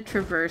just trying to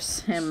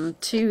traverse him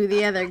to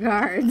the other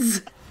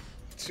guards.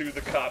 To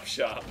the cop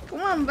shop.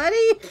 Come on,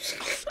 buddy.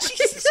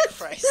 Jesus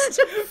Christ.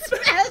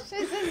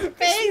 Smashes his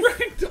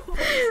face.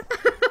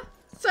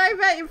 Sorry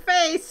about your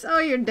face. Oh,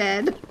 you're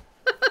dead.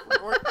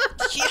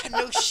 Yeah,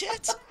 no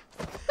shit.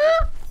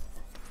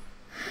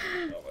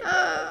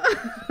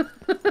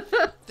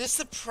 This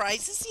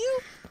surprises you?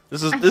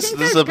 This I this think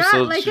this I've got,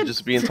 episode like, should a-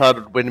 just be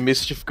entitled "When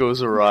Mischief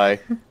Goes Awry."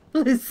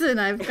 Listen,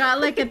 I've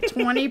got like a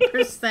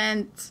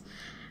 20%.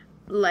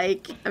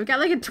 I've got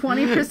like a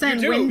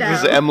 20% window.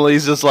 Because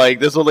Emily's just like,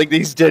 there's all like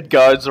these dead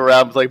guards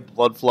around with like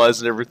blood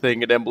flies and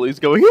everything, and Emily's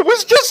going, "It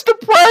was just a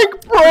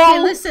prank, bro." Okay,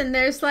 listen,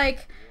 there's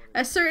like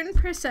a certain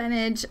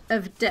percentage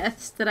of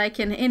deaths that I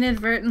can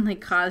inadvertently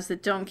cause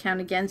that don't count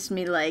against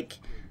me, like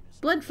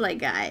Bloodfly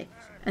Guy.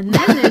 And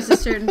then there's a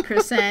certain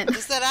percent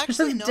Does that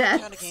actually of not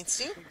deaths count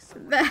against you?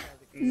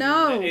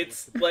 No.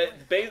 It's like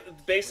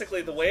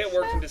basically the way it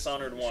worked in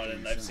Dishonored 1,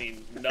 and I've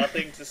seen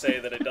nothing to say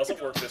that it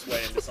doesn't work this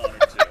way in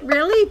Dishonored 2.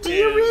 Really? Do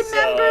you is,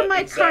 remember my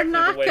exactly the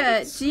way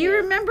that Karnaka? Do you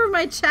remember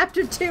my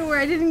chapter 2 where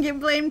I didn't get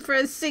blamed for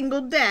a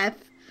single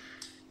death?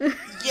 Yes,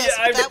 Yeah,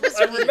 but that was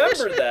I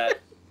remember that.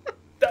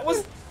 That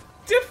was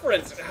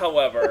different,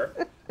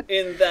 however,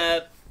 in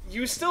that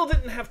you still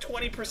didn't have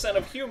 20%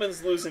 of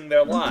humans losing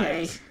their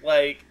lives. Okay.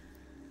 Like,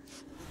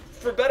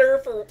 for better,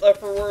 for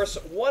worse,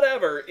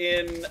 whatever.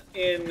 In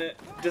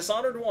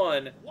Dishonored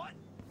 1,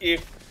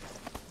 if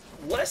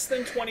less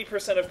than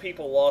 20% of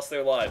people lost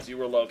their lives, you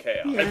were low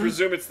chaos. I Yeah.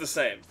 presume it's the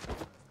same.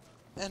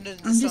 And in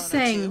I'm just Dishonored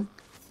saying, 2.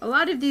 a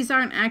lot of these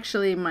aren't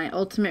actually my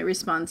ultimate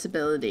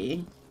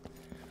responsibility.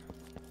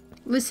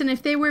 Listen,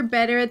 if they were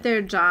better at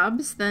their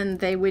jobs, then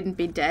they wouldn't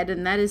be dead,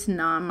 and that is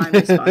not my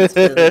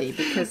responsibility,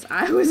 because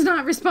I was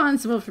not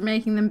responsible for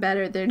making them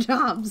better at their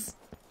jobs.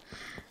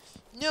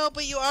 No,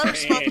 but you are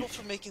responsible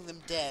for making them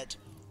dead.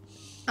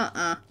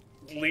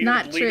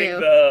 Not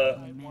true.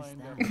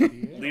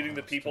 Leading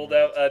the people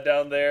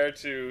down there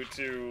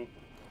to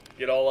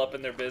get all up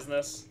in their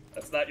business.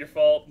 That's not your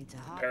fault.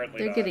 Apparently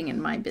They're not. getting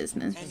in my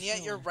business. And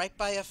yet you're right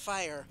by a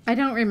fire. I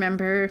don't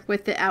remember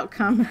what the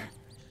outcome...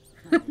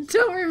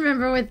 don't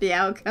remember what the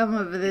outcome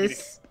of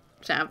this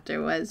chapter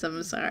was.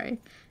 I'm sorry.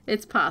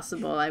 It's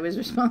possible I was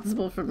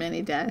responsible for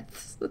many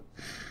deaths.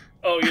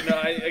 Oh,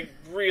 I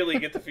really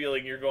get the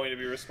feeling you're going to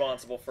be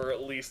responsible for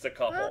at least a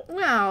couple.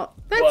 Well,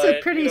 that's But,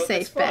 a pretty that's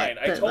safe fine.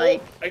 bet.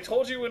 But I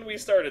told you when we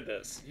started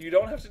this, you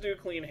don't have to do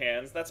clean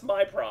hands. That's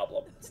my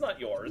problem. It's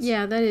not yours.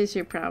 yeah, that is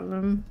your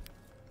problem.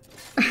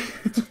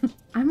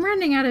 I'm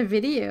running out of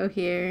video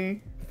here.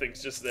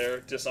 Things just there,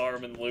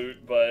 disarm and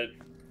loot, but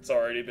it's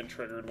already been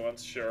triggered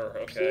once. Sure,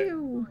 okay.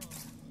 Pew.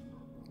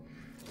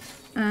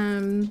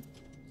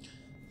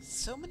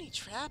 So many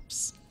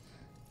traps.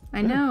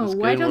 I know. Let's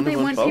Why get don't one they of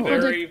them want followed.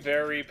 people Very, to?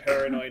 very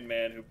paranoid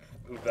man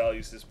who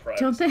values his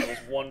privacy. Don't they? I was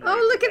wondering.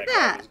 Oh, look when at guy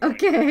that. was going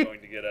Okay.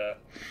 going to get a...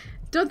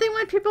 Don't they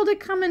want people to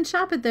come and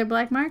shop at their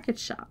black market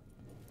shop?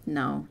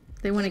 No,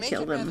 they want to Make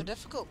kill it rather them.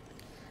 difficult.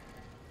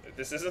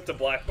 This isn't the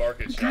black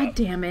market shop. God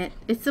damn it!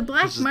 It's the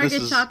black This is- market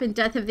this is- shop in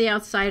Death of the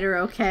Outsider.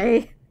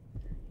 Okay.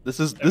 This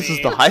is I the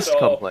mean, heist so-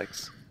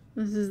 complex.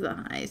 This is the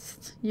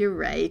heist. You're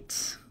right.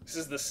 This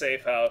is the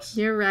safe house.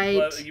 You're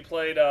right. You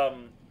played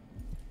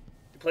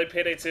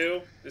Payday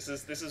 2. This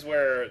is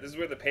where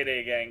the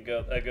Payday gang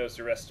goes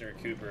to rest and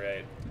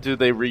recuperate. Do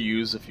they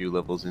reuse a few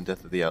levels in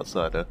Death of the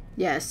Outsider?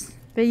 Yes,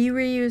 but you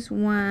reuse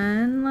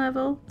one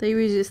level. They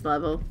reuse this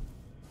level.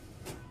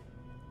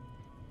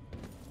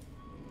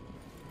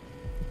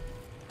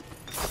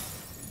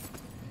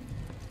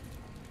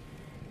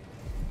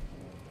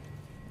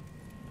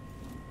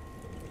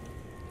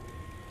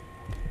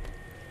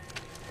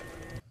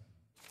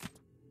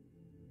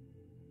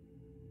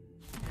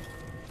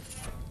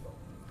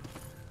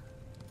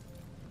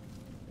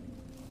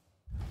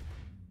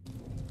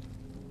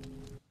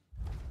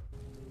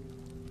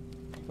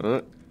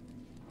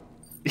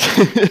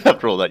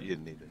 After all that, you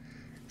didn't need it.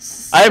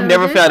 I have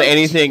never there's found a-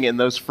 anything in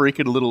those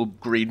freaking little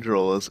green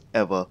drawers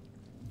ever.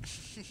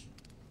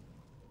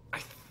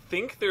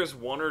 think there's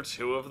one or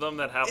two of them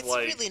that have It's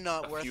like really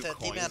not a worth few it,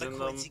 the amount of coins in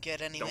coins them. you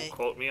get anyway. Don't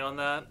quote me on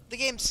that. The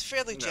game's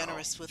fairly No.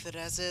 generous with it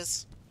as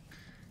is.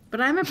 But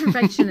I'm a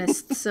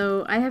perfectionist,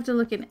 so I have to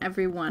look in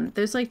every one.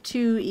 There's like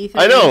 2 ether.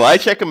 I know, I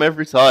check them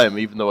every time,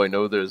 even though I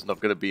know there's not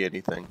going to be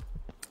anything.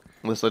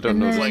 Unless I don't And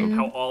know It's then- like something.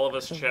 how all of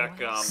us check.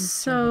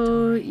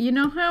 So, you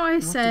know how I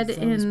said did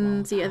those in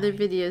walls the other hide?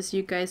 videos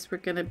you guys were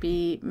going to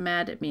be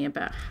mad at me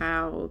about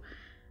how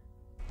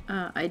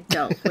I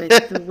dealt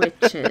with the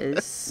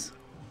witches?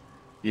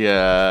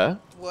 Yeah.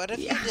 What have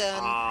you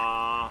done?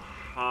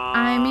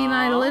 I mean,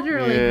 I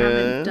literally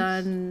haven't Yes.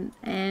 done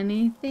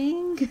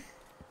anything.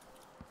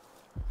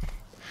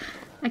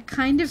 I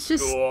kind of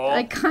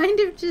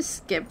just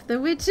skipped the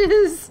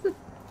witches.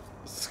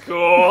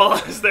 School.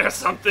 Is there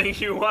something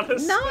you want to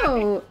say?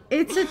 No,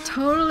 it's a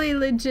totally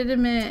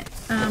legitimate.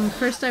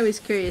 First, I was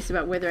curious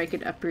about whether I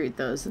could uproot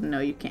those, and no,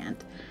 you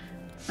can't.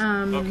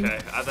 Okay,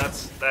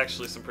 that's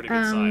actually some pretty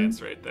good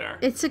science right there.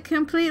 It's a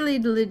completely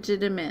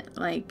legitimate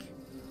like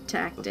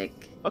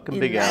tactic. Fucking in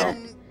big that-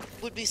 owl.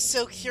 Would be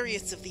so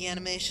curious of the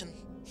animation.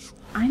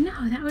 I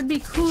know that would be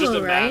Just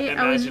cool, right?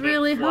 I was imagine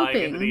really it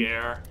flying into the hoping.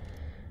 air.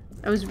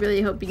 I was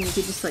really hoping you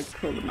could just like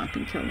pull them up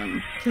and kill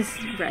them, cause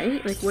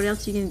right? Like, what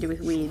else are you gonna do with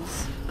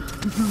weeds?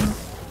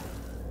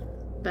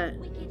 But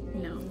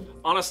no.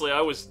 Honestly,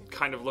 I was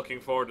kind of looking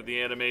forward to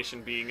the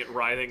animation being it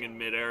writhing in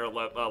midair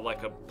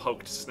like a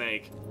poked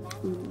snake.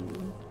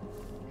 Ooh.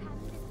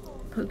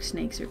 Poke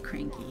snakes are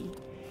cranky.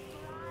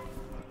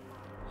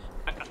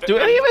 Do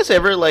any of us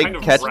ever, like, Kind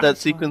of catch wrapped- that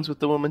sequence with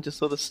the woman just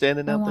sort of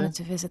standing I out there? wanted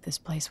to visit this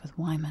place with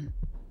Wyman.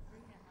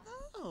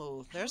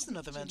 Oh, there's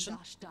another mention.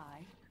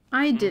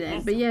 I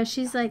didn't, but yeah,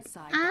 she's like,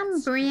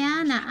 I'm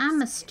Brianna,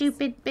 I'm a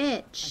stupid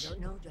bitch.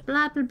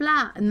 Blah, blah,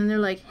 blah. And then they're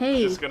like,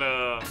 hey, Just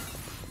gonna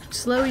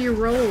slow your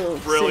roll,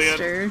 Brilliant.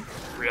 sister.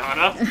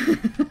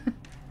 Rihanna.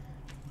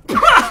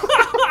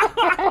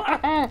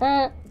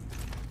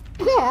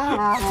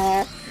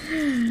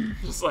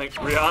 Just like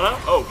Rihanna.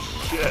 Oh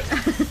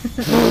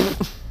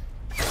shit.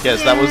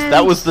 Yes,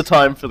 that was the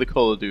time for the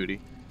Call of Duty.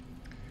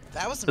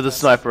 That was For the impressive.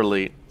 Sniper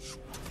Elite.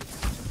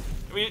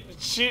 I mean,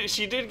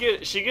 she did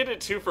get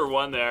it 2 for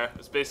 1 there.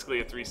 It's basically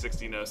a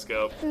 360 no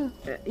scope.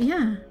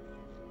 Yeah.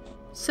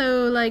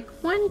 So, like,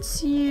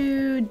 once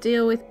you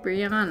deal with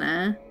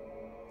Brianna,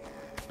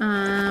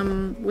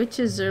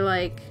 witches are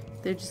like,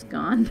 they're just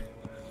gone.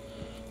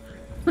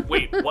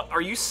 Wait, what?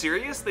 Are you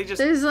serious? They just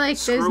There's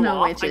screw no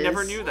off? witches. I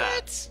never knew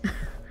that.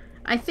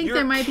 I think You're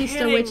there might be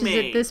still kidding witches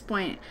me. at this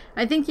point.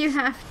 I think you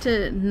have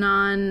to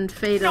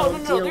non-fatal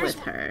No, deal there's-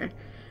 with her.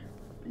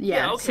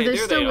 Yeah, okay, so there's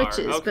there still they are.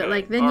 witches, but Okay,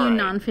 like then you alright.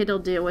 non-fatal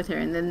deal with her,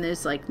 and then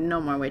there's like no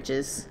more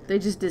witches. They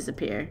just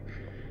disappear,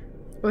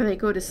 or they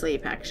go to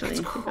sleep. Actually,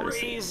 It's They go to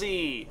sleep.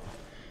 crazy.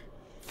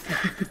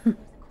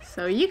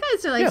 So you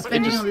guys are like Yeah,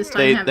 spending all this time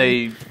they, having,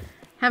 they,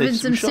 having they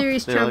some switch up.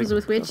 serious They're troubles like-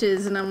 with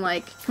witches, and I'm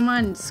like, come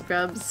on,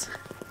 scrubs,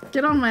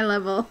 get on my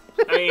level.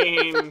 I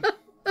mean,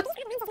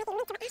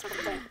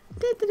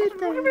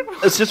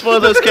 It's just one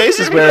of those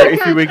cases where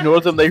if you ignore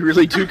them, they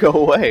really do go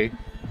away.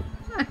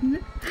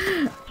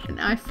 And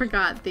I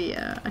forgot the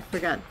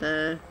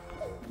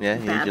Yeah,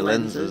 you bad need your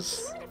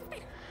lenses. lenses.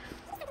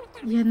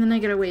 Yeah, and then I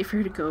gotta wait for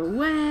her to go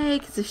away,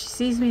 because if she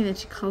sees me, then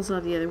she calls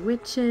all the other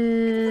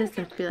witches.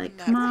 I'd be like,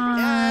 come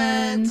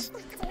on.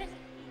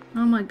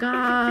 Oh my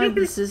god,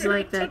 this is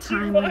like that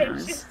time when I she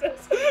was...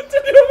 says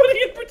to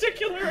nobody in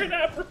particular and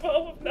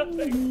apropos of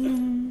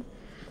nothing.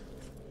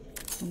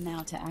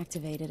 Now to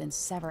activate it and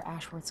sever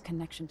Ashworth's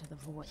connection to the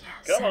void.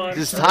 Come on.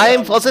 It's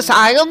time for the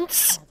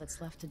science! All that's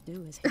left to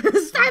do is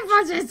It's time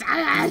for the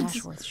science!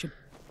 Ashworth should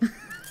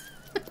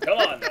Come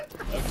on. Then.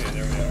 Okay,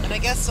 there we are. And I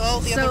guess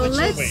all the So other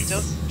witches let's-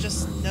 don't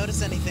just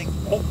notice anything.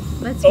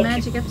 Let's Okay.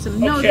 magic up some...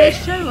 No, Okay. they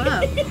show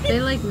up. They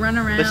like run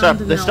around They stop,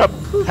 and they they'll stop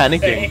Hey,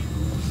 panicking.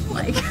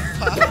 like...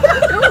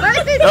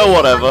 Why did Oh, they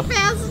whatever. walk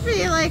past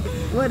me? Like,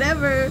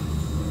 whatever.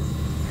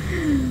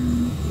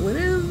 What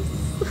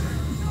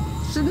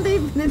else? Shouldn't they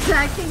have been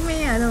attacking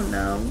me? I don't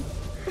know.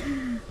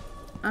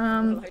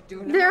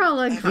 They're all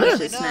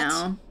unconscious not.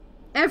 now.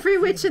 Every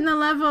witch in the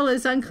level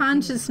is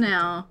unconscious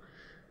now.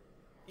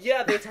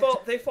 yeah,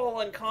 they fall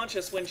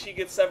unconscious when she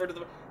gets severed to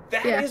the.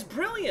 That is Yeah.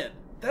 brilliant.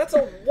 That's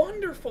a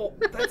wonderful.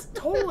 That's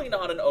totally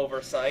not an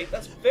oversight.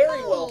 That's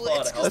very well Oh,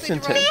 thought it's out. because they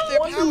That's derive their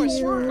Wonderful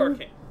powers work, from her.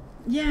 Arcane.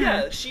 Yeah.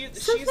 Yeah,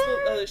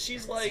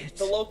 she's like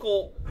the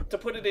local. To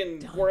put it in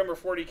Warhammer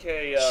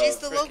 40k. She's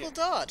the frickin- local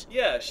dot.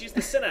 Yeah, she's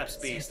the synapse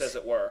beast, as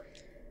it were.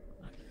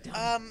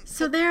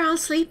 So they're all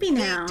sleepy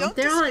now. Don't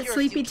They're all at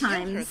disappear if sleepy you kill her,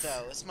 times.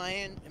 though, is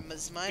my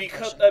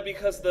Because impression.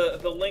 because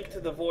the link to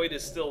the void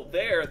is still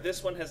there.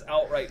 This one has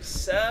outright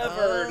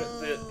severed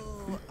the.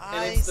 Oh, And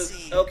I it's the,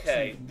 see.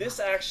 okay, this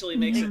actually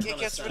makes a It ton of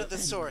gets rid of the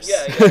sense. source.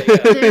 Yeah, yeah,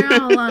 yeah. They're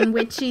all on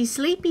witchy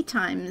sleepy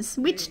times.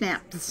 Witch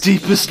naps.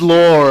 Deepest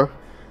lore.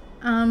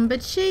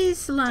 But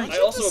she's like... I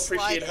also Just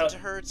appreciate slide how- into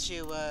her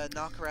to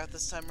knock her out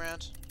this time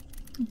around.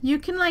 You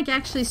can, like,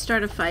 actually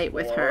start a fight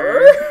with Or-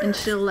 her, and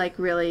she'll, like,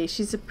 really...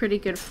 She's a pretty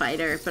good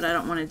fighter, but I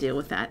don't want to deal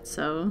with that,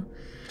 so...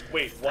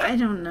 Wait, what? I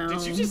don't know.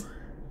 Did you just?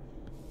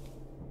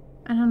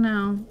 I don't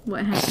know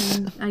what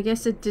happened. I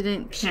guess it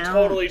didn't count. She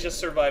totally just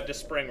survived a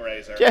spring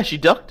razor. Yeah, she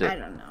ducked it. I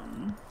don't know.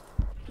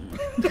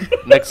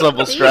 Next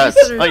level stress.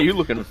 Sort of, Are you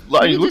looking a bit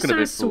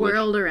foolish?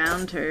 swirled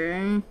around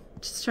her.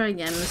 Just try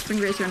again. The spring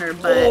razor in her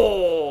butt.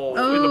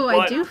 Oh,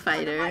 I do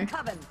fight her.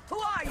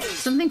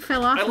 Something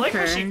fell off of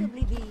her.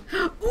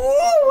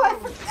 Ooh, I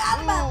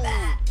forgot about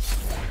that.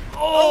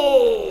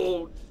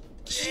 Oh,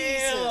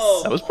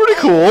 Jesus. That was pretty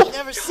cool. I've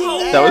never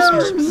seen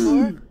that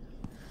before.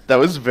 That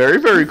was very,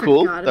 very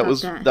cool. forgot That about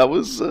was that. that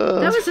was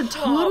That was a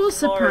total Top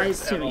surprise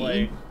marks, to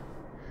Emily. me.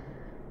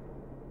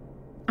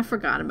 I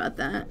forgot about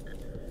that.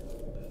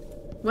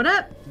 What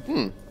up?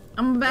 I'm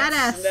a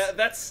badass.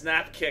 That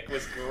snap kick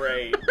was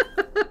great.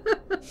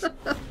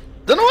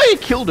 Don't know why you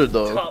killed her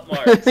though. Top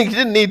marks. You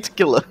didn't need to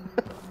kill her.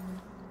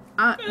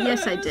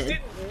 Yes, I did.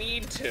 Didn't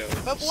need to.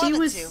 But She wanted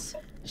was.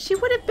 She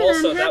would have been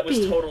Also, unhappy. that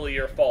was totally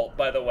your fault,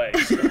 by the way.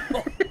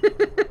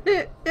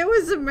 It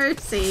was a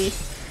mercy.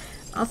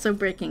 Also,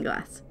 breaking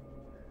glass.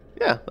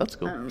 Yeah, that's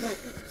cool.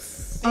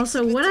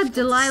 Also, what up,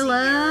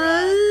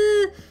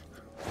 Delilah?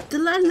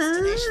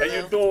 Delilah. How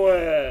you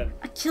doing?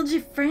 I killed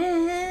your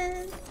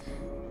friend.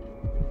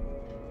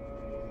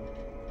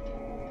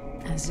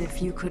 As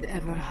if you could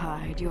ever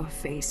hide your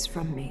face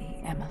from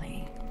me,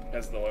 Emily.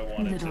 As though I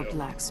wanted Little to.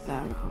 Black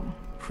Sparrow,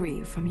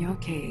 free from your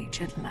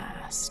cage at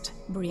last.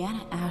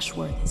 Brianna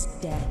Ashworth is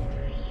dead.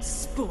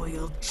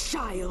 Spoiled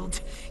child!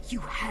 You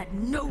had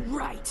no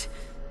right!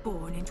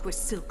 Born into a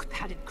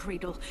silk-padded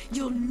cradle,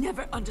 you'll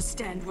never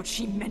understand what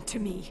she meant to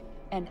me.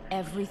 And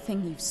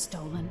everything you've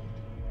stolen?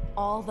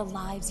 All the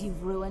lives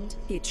you've ruined?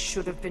 It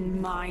should have been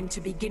mine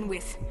to begin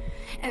with.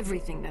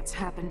 Everything that's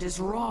happened is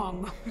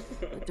wrong.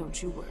 But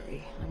don't you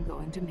worry, I'm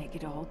going to make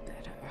it all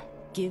better.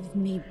 Give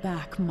me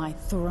back my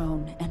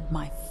throne and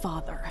my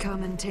father.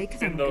 Come and take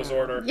them, In those girl.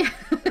 order. Yeah.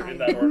 In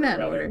that order, In that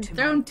rather. order. To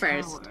Throne my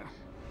first. tower.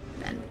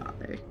 Then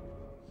father.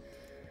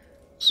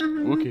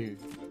 Okay.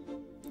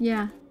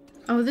 Yeah.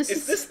 Oh, this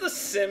Is this the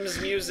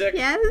Sims music?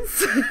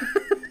 Yes.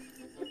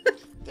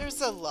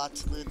 There's a lot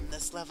to loot in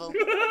this level.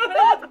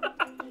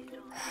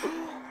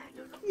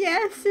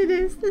 Yes, it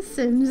is the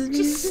Sims music.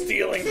 Just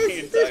stealing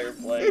the entire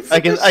place.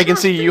 I can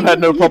see you had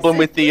no problem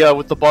with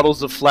the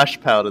bottles of flash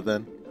powder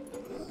then.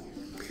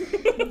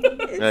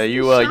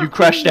 You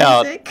crashed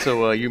out,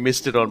 so you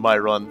missed it on my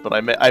run. But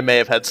I may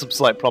have had some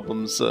slight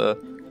problems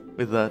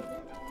with that.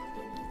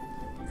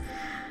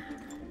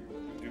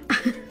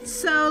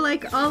 So,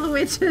 like, all the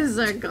witches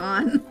are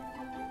gone.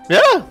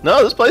 Yeah,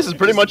 no, this place is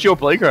pretty much your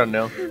playground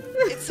now.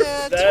 It's a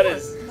That tour,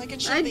 is- like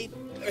it should be.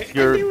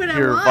 Your do what I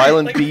want.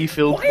 violent Like,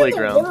 bee-filled why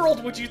playground. in the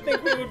world would you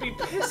think we would be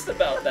pissed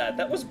about that?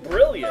 That was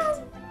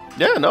brilliant.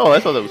 Yeah, no, I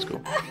thought that was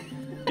cool.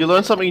 You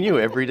learn something new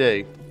every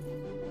day,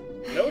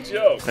 No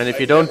joke. and if I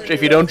you don't never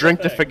if knew you that don't was a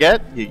drink to thing.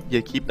 forget,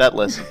 you keep that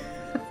lesson.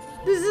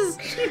 This is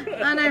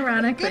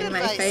unironically Good my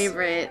advice.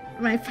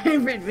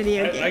 favorite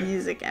video I- game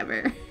music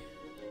ever.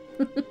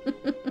 I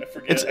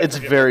forget, It's I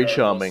forget very what that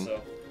charming. was,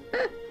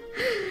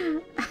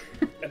 so.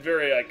 And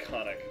very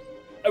iconic.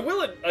 I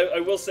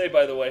will say,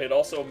 by the way, it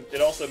also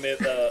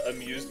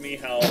amused me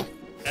how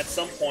at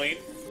some point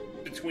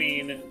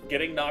between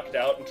getting knocked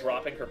out and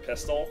dropping her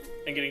pistol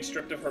and getting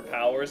stripped of her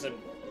powers and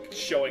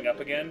showing up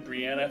again,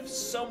 Brianna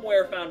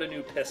somewhere found a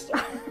new pistol.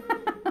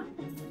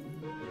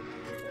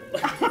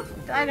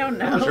 I don't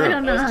know. Sure. I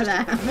don't know That how was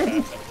that just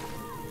happened.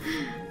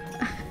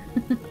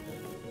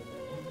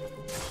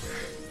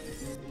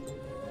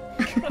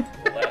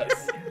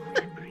 Bless.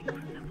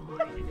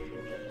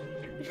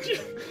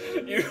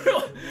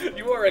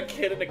 You are a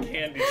kid in a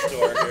candy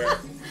store here,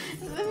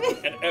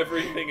 and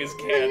everything is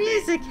The candy.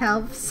 music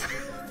helps.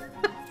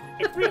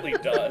 It really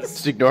does.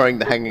 Just ignoring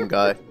the hanging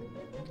guy.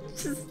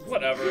 Just,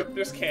 Whatever,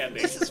 there's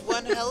candy. This is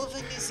one hell of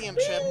a museum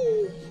trip.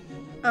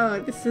 oh,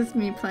 this is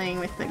me playing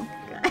with the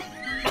guy.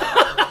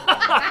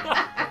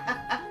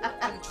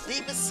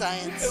 Complete with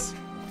science.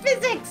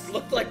 Physics!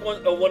 Looked like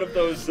one of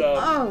those.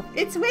 Oh,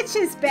 it's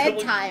witch's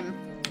bedtime.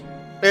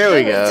 There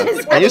we go.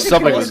 Just I knew watch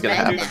something the was gonna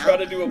bed happen. now. Try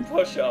to do a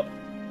push-up,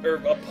 or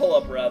a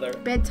pull-up rather.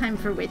 Bedtime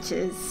for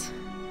witches.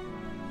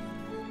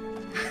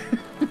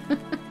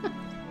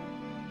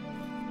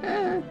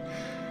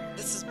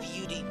 This is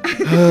beauty.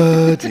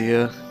 Oh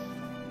dear.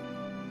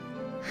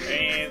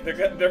 And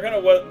they're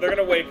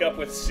gonna wake up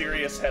with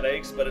serious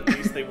headaches, but at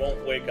least they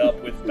won't wake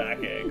up with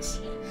backaches.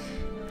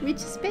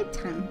 Witch's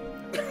bedtime.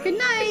 Good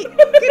night.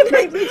 Good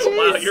night, witches.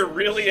 Wow, you're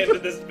really into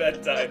this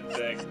bedtime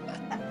thing.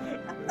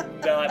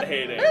 Not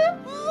hating.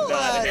 Not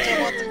Don't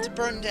hating. want them to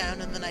burn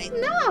down in the night.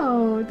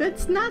 No,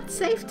 that's not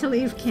safe to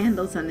leave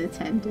candles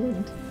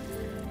unattended.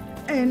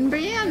 And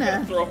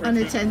Brianna Throw her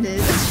unattended.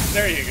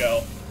 There you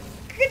go.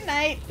 Good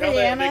night, Now they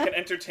Brianna. can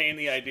entertain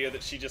the idea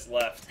that she just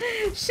left.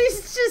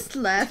 She's just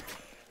left.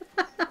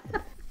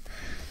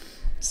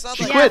 It's not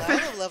She like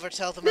quit. I will ever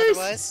tell them There's-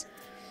 otherwise.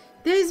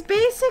 There's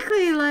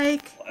basically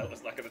like I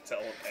was not gonna tell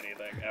him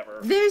anything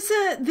ever.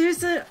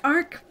 there's a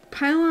arc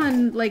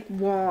pylon like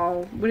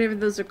wall, whatever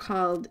those are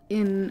called,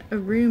 in a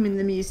room in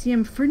the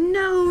museum for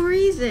no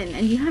reason,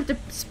 and you have to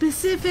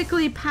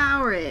specifically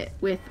power it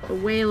with a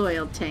whale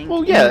oil tank.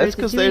 Well, yeah, it's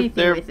because they're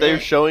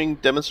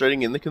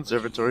demonstrating in the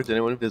conservatory to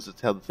anyone who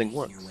visits how the thing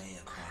works.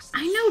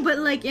 I know, but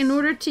like in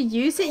order to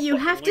use it, you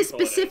have to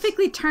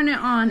specifically turn it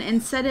on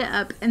and set it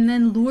up, and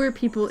then lure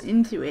people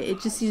into it. It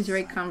just seems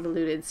very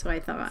convoluted. So I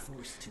thought,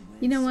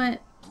 you know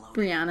what,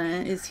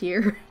 Brianna is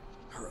here.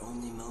 Her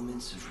only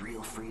moments of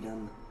real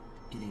freedom.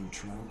 Getting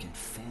drunk at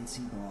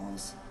fancy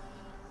balls,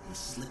 and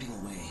slipping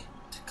away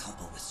to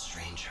couple with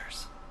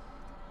strangers.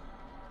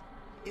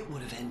 It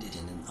would have ended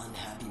in an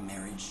unhappy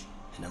marriage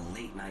and a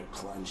late-night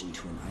plunge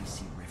into an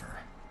icy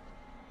river.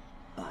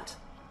 But,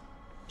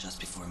 just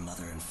before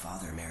Mother and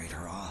Father married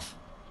her off,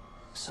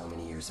 so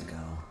many years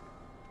ago,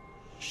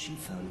 she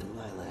found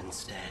Delilah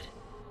instead.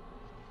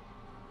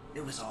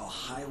 It was all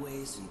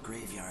highways and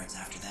graveyards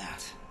after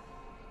that,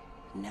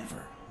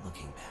 never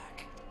looking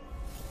back.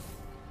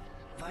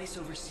 Vice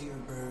Overseer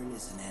Byrne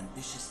is an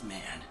ambitious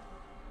man,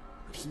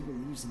 but he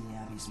believes in the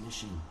Abbey's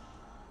mission,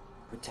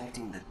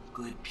 protecting the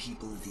good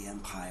people of the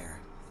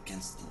Empire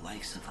against the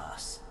likes of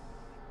us.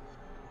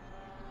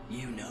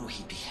 You know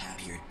he'd be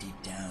happier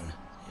deep down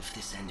if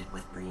this ended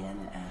with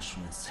Brianna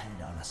Ashworth's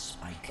head on a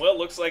spike. Well, it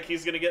looks like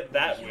he's gonna get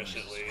that wish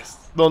at least.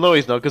 Well, no,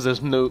 he's not, because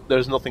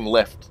there's nothing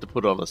left to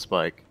put on a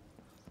spike.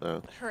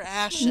 So. Her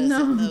ashes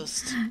at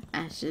most.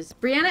 Ashes.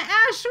 Brianna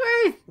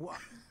Ashworth! What?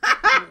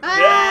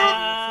 Yeah!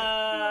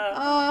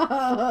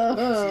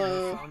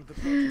 Oh.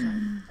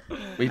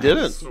 We did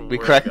it. We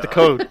cracked the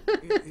code.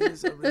 It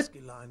is a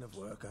risky line of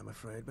work, I'm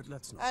afraid, but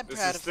let's not. I'm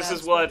proud of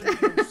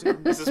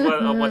that. This is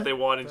what they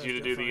wanted you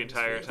to do the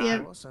entire time.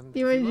 Yep.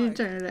 You wanted you to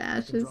turn it to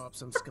ashes.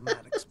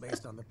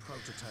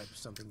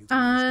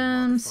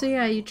 So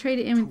yeah, you trade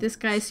it in with this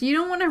guy. So you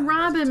don't want to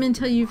rob him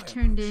until you've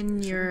turned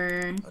in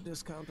your,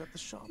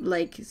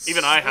 like,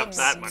 even I have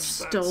that much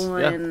sense.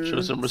 Stolen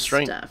show some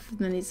restraint. Stuff. And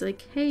then he's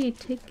like, hey,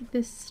 take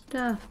this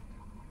stuff.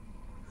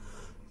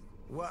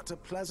 What a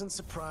pleasant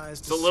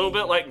surprise. It's a little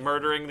bit like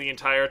murdering the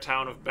entire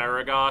town of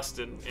Baragast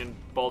in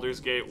Baldur's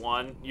Gate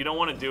 1. You don't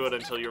want to do it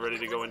until you're ready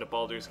to go into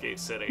Baldur's Gate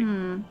City.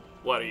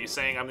 What, are you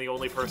saying I'm the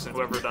only person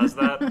who ever does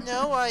that?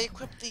 No, I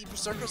equipped the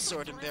Berserker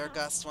Sword in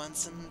Baragast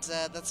once, and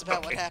that's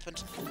about what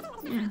happened.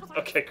 Yeah.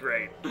 Okay,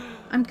 great.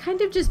 I'm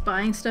kind of just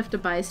buying stuff to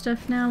buy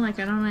stuff now. Like,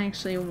 I don't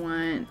actually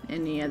want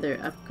any other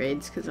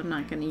upgrades because I'm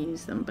not going to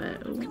use them,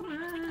 but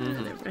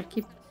whatever. I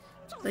keep,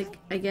 like,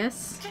 I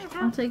guess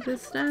I'll take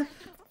this stuff.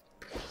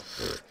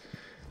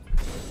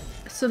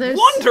 So there's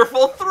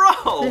wonderful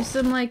throw.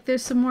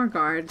 There's some more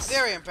guards.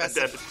 Very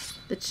impressive.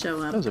 That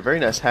show up. That was a very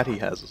nice hat he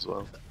has as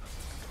well.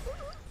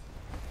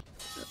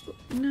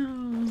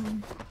 No.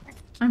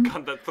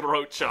 God, that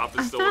throat chop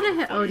is still. I thought I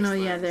had. Oh no,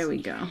 yeah, there we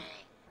go. I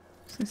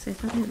was gonna say I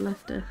thought I had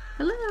left a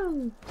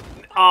hello.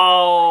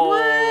 Oh,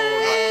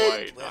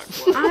 what? Not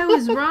quite. I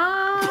was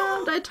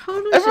wrong. I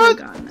totally should have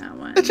gotten that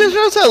one. It just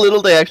shows how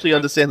little they actually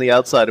understand the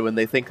outsider when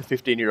they think a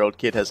 15-year-old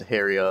kid has a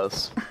hairy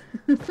ass.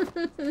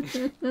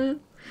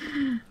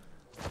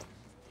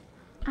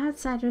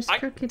 Outsiders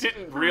crooked. I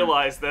didn't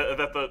realize that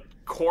the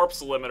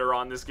corpse limiter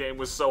on this game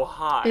was so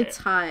high. It's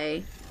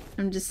high.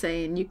 I'm just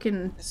saying, you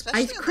can.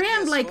 Especially I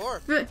crammed like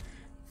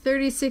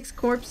 36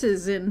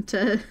 corpses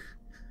into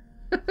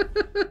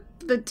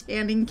the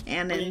tanning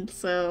cannon,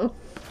 so.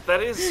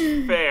 That is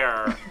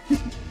fair.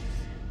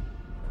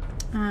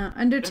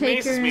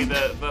 Undertaker. It amazes me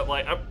that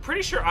like I'm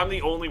pretty sure I'm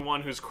the only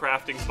one who's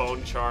crafting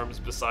bone charms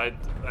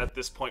at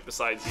this point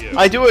besides you.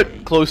 I do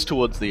it close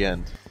towards the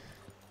end.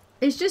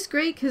 It's just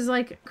great because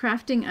like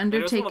crafting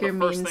Undertaker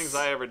means things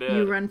I ever did.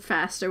 you run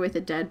faster with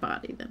a dead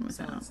body than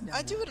without.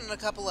 I do it in a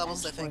couple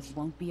levels, I think.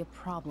 Won't be a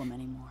problem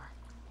anymore.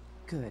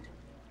 Good.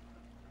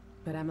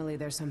 But Emily,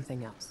 there's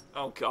something else.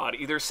 Oh God!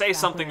 Either say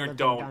something or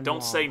don't.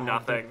 Don't say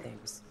nothing.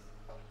 Things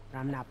that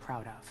I'm not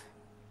proud of.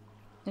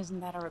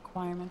 Isn't that a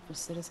requirement for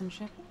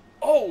citizenship?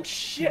 Oh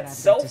shit!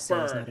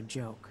 Self-burn. It's not a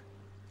joke.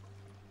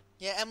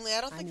 Yeah, Emily,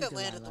 I don't think that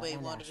landed the way you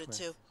wanted it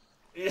to.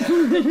 Yeah,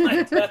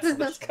 like,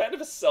 that's kind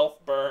of a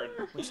self-burn.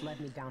 Which led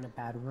me down a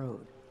bad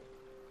road.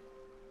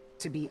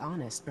 To be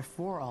honest,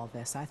 before all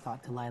this, I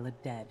thought Delilah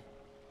dead.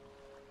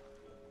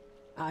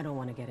 I don't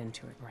want to get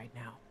into it right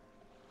now.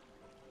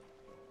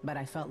 But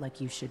I felt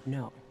like you should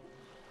know.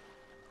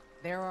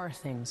 There are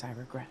things I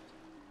regret.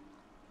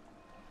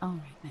 All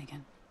right,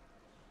 Megan.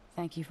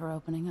 Thank you for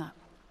opening up.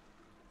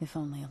 If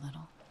only a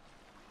little.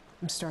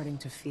 I'm starting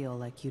to feel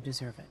like you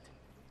deserve it.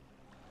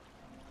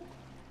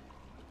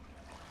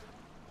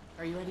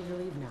 Are you ready to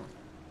leave now?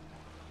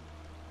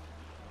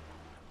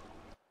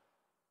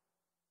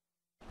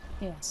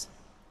 Yes.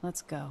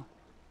 Let's go.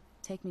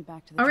 Take me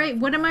back to the. All right,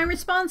 what am I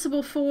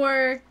responsible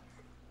for?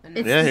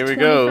 It's yeah, here we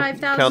go.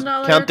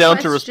 Count down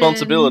to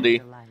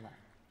responsibility.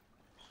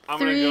 I'm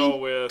gonna go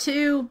with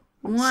 2,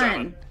 1.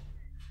 7.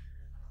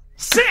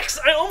 6.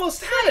 I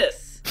almost had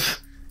it.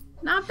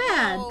 Not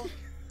bad. Oh,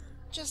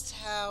 just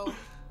how?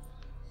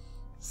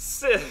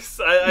 Sis,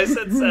 I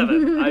said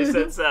 7. I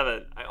said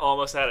 7. I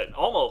almost had it.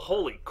 Almost.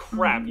 Holy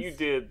crap! You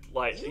did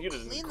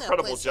an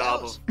incredible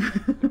job of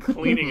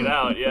cleaning it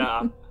out.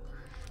 Yeah.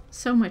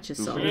 So much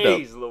assault.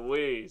 Jeez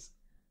Louise.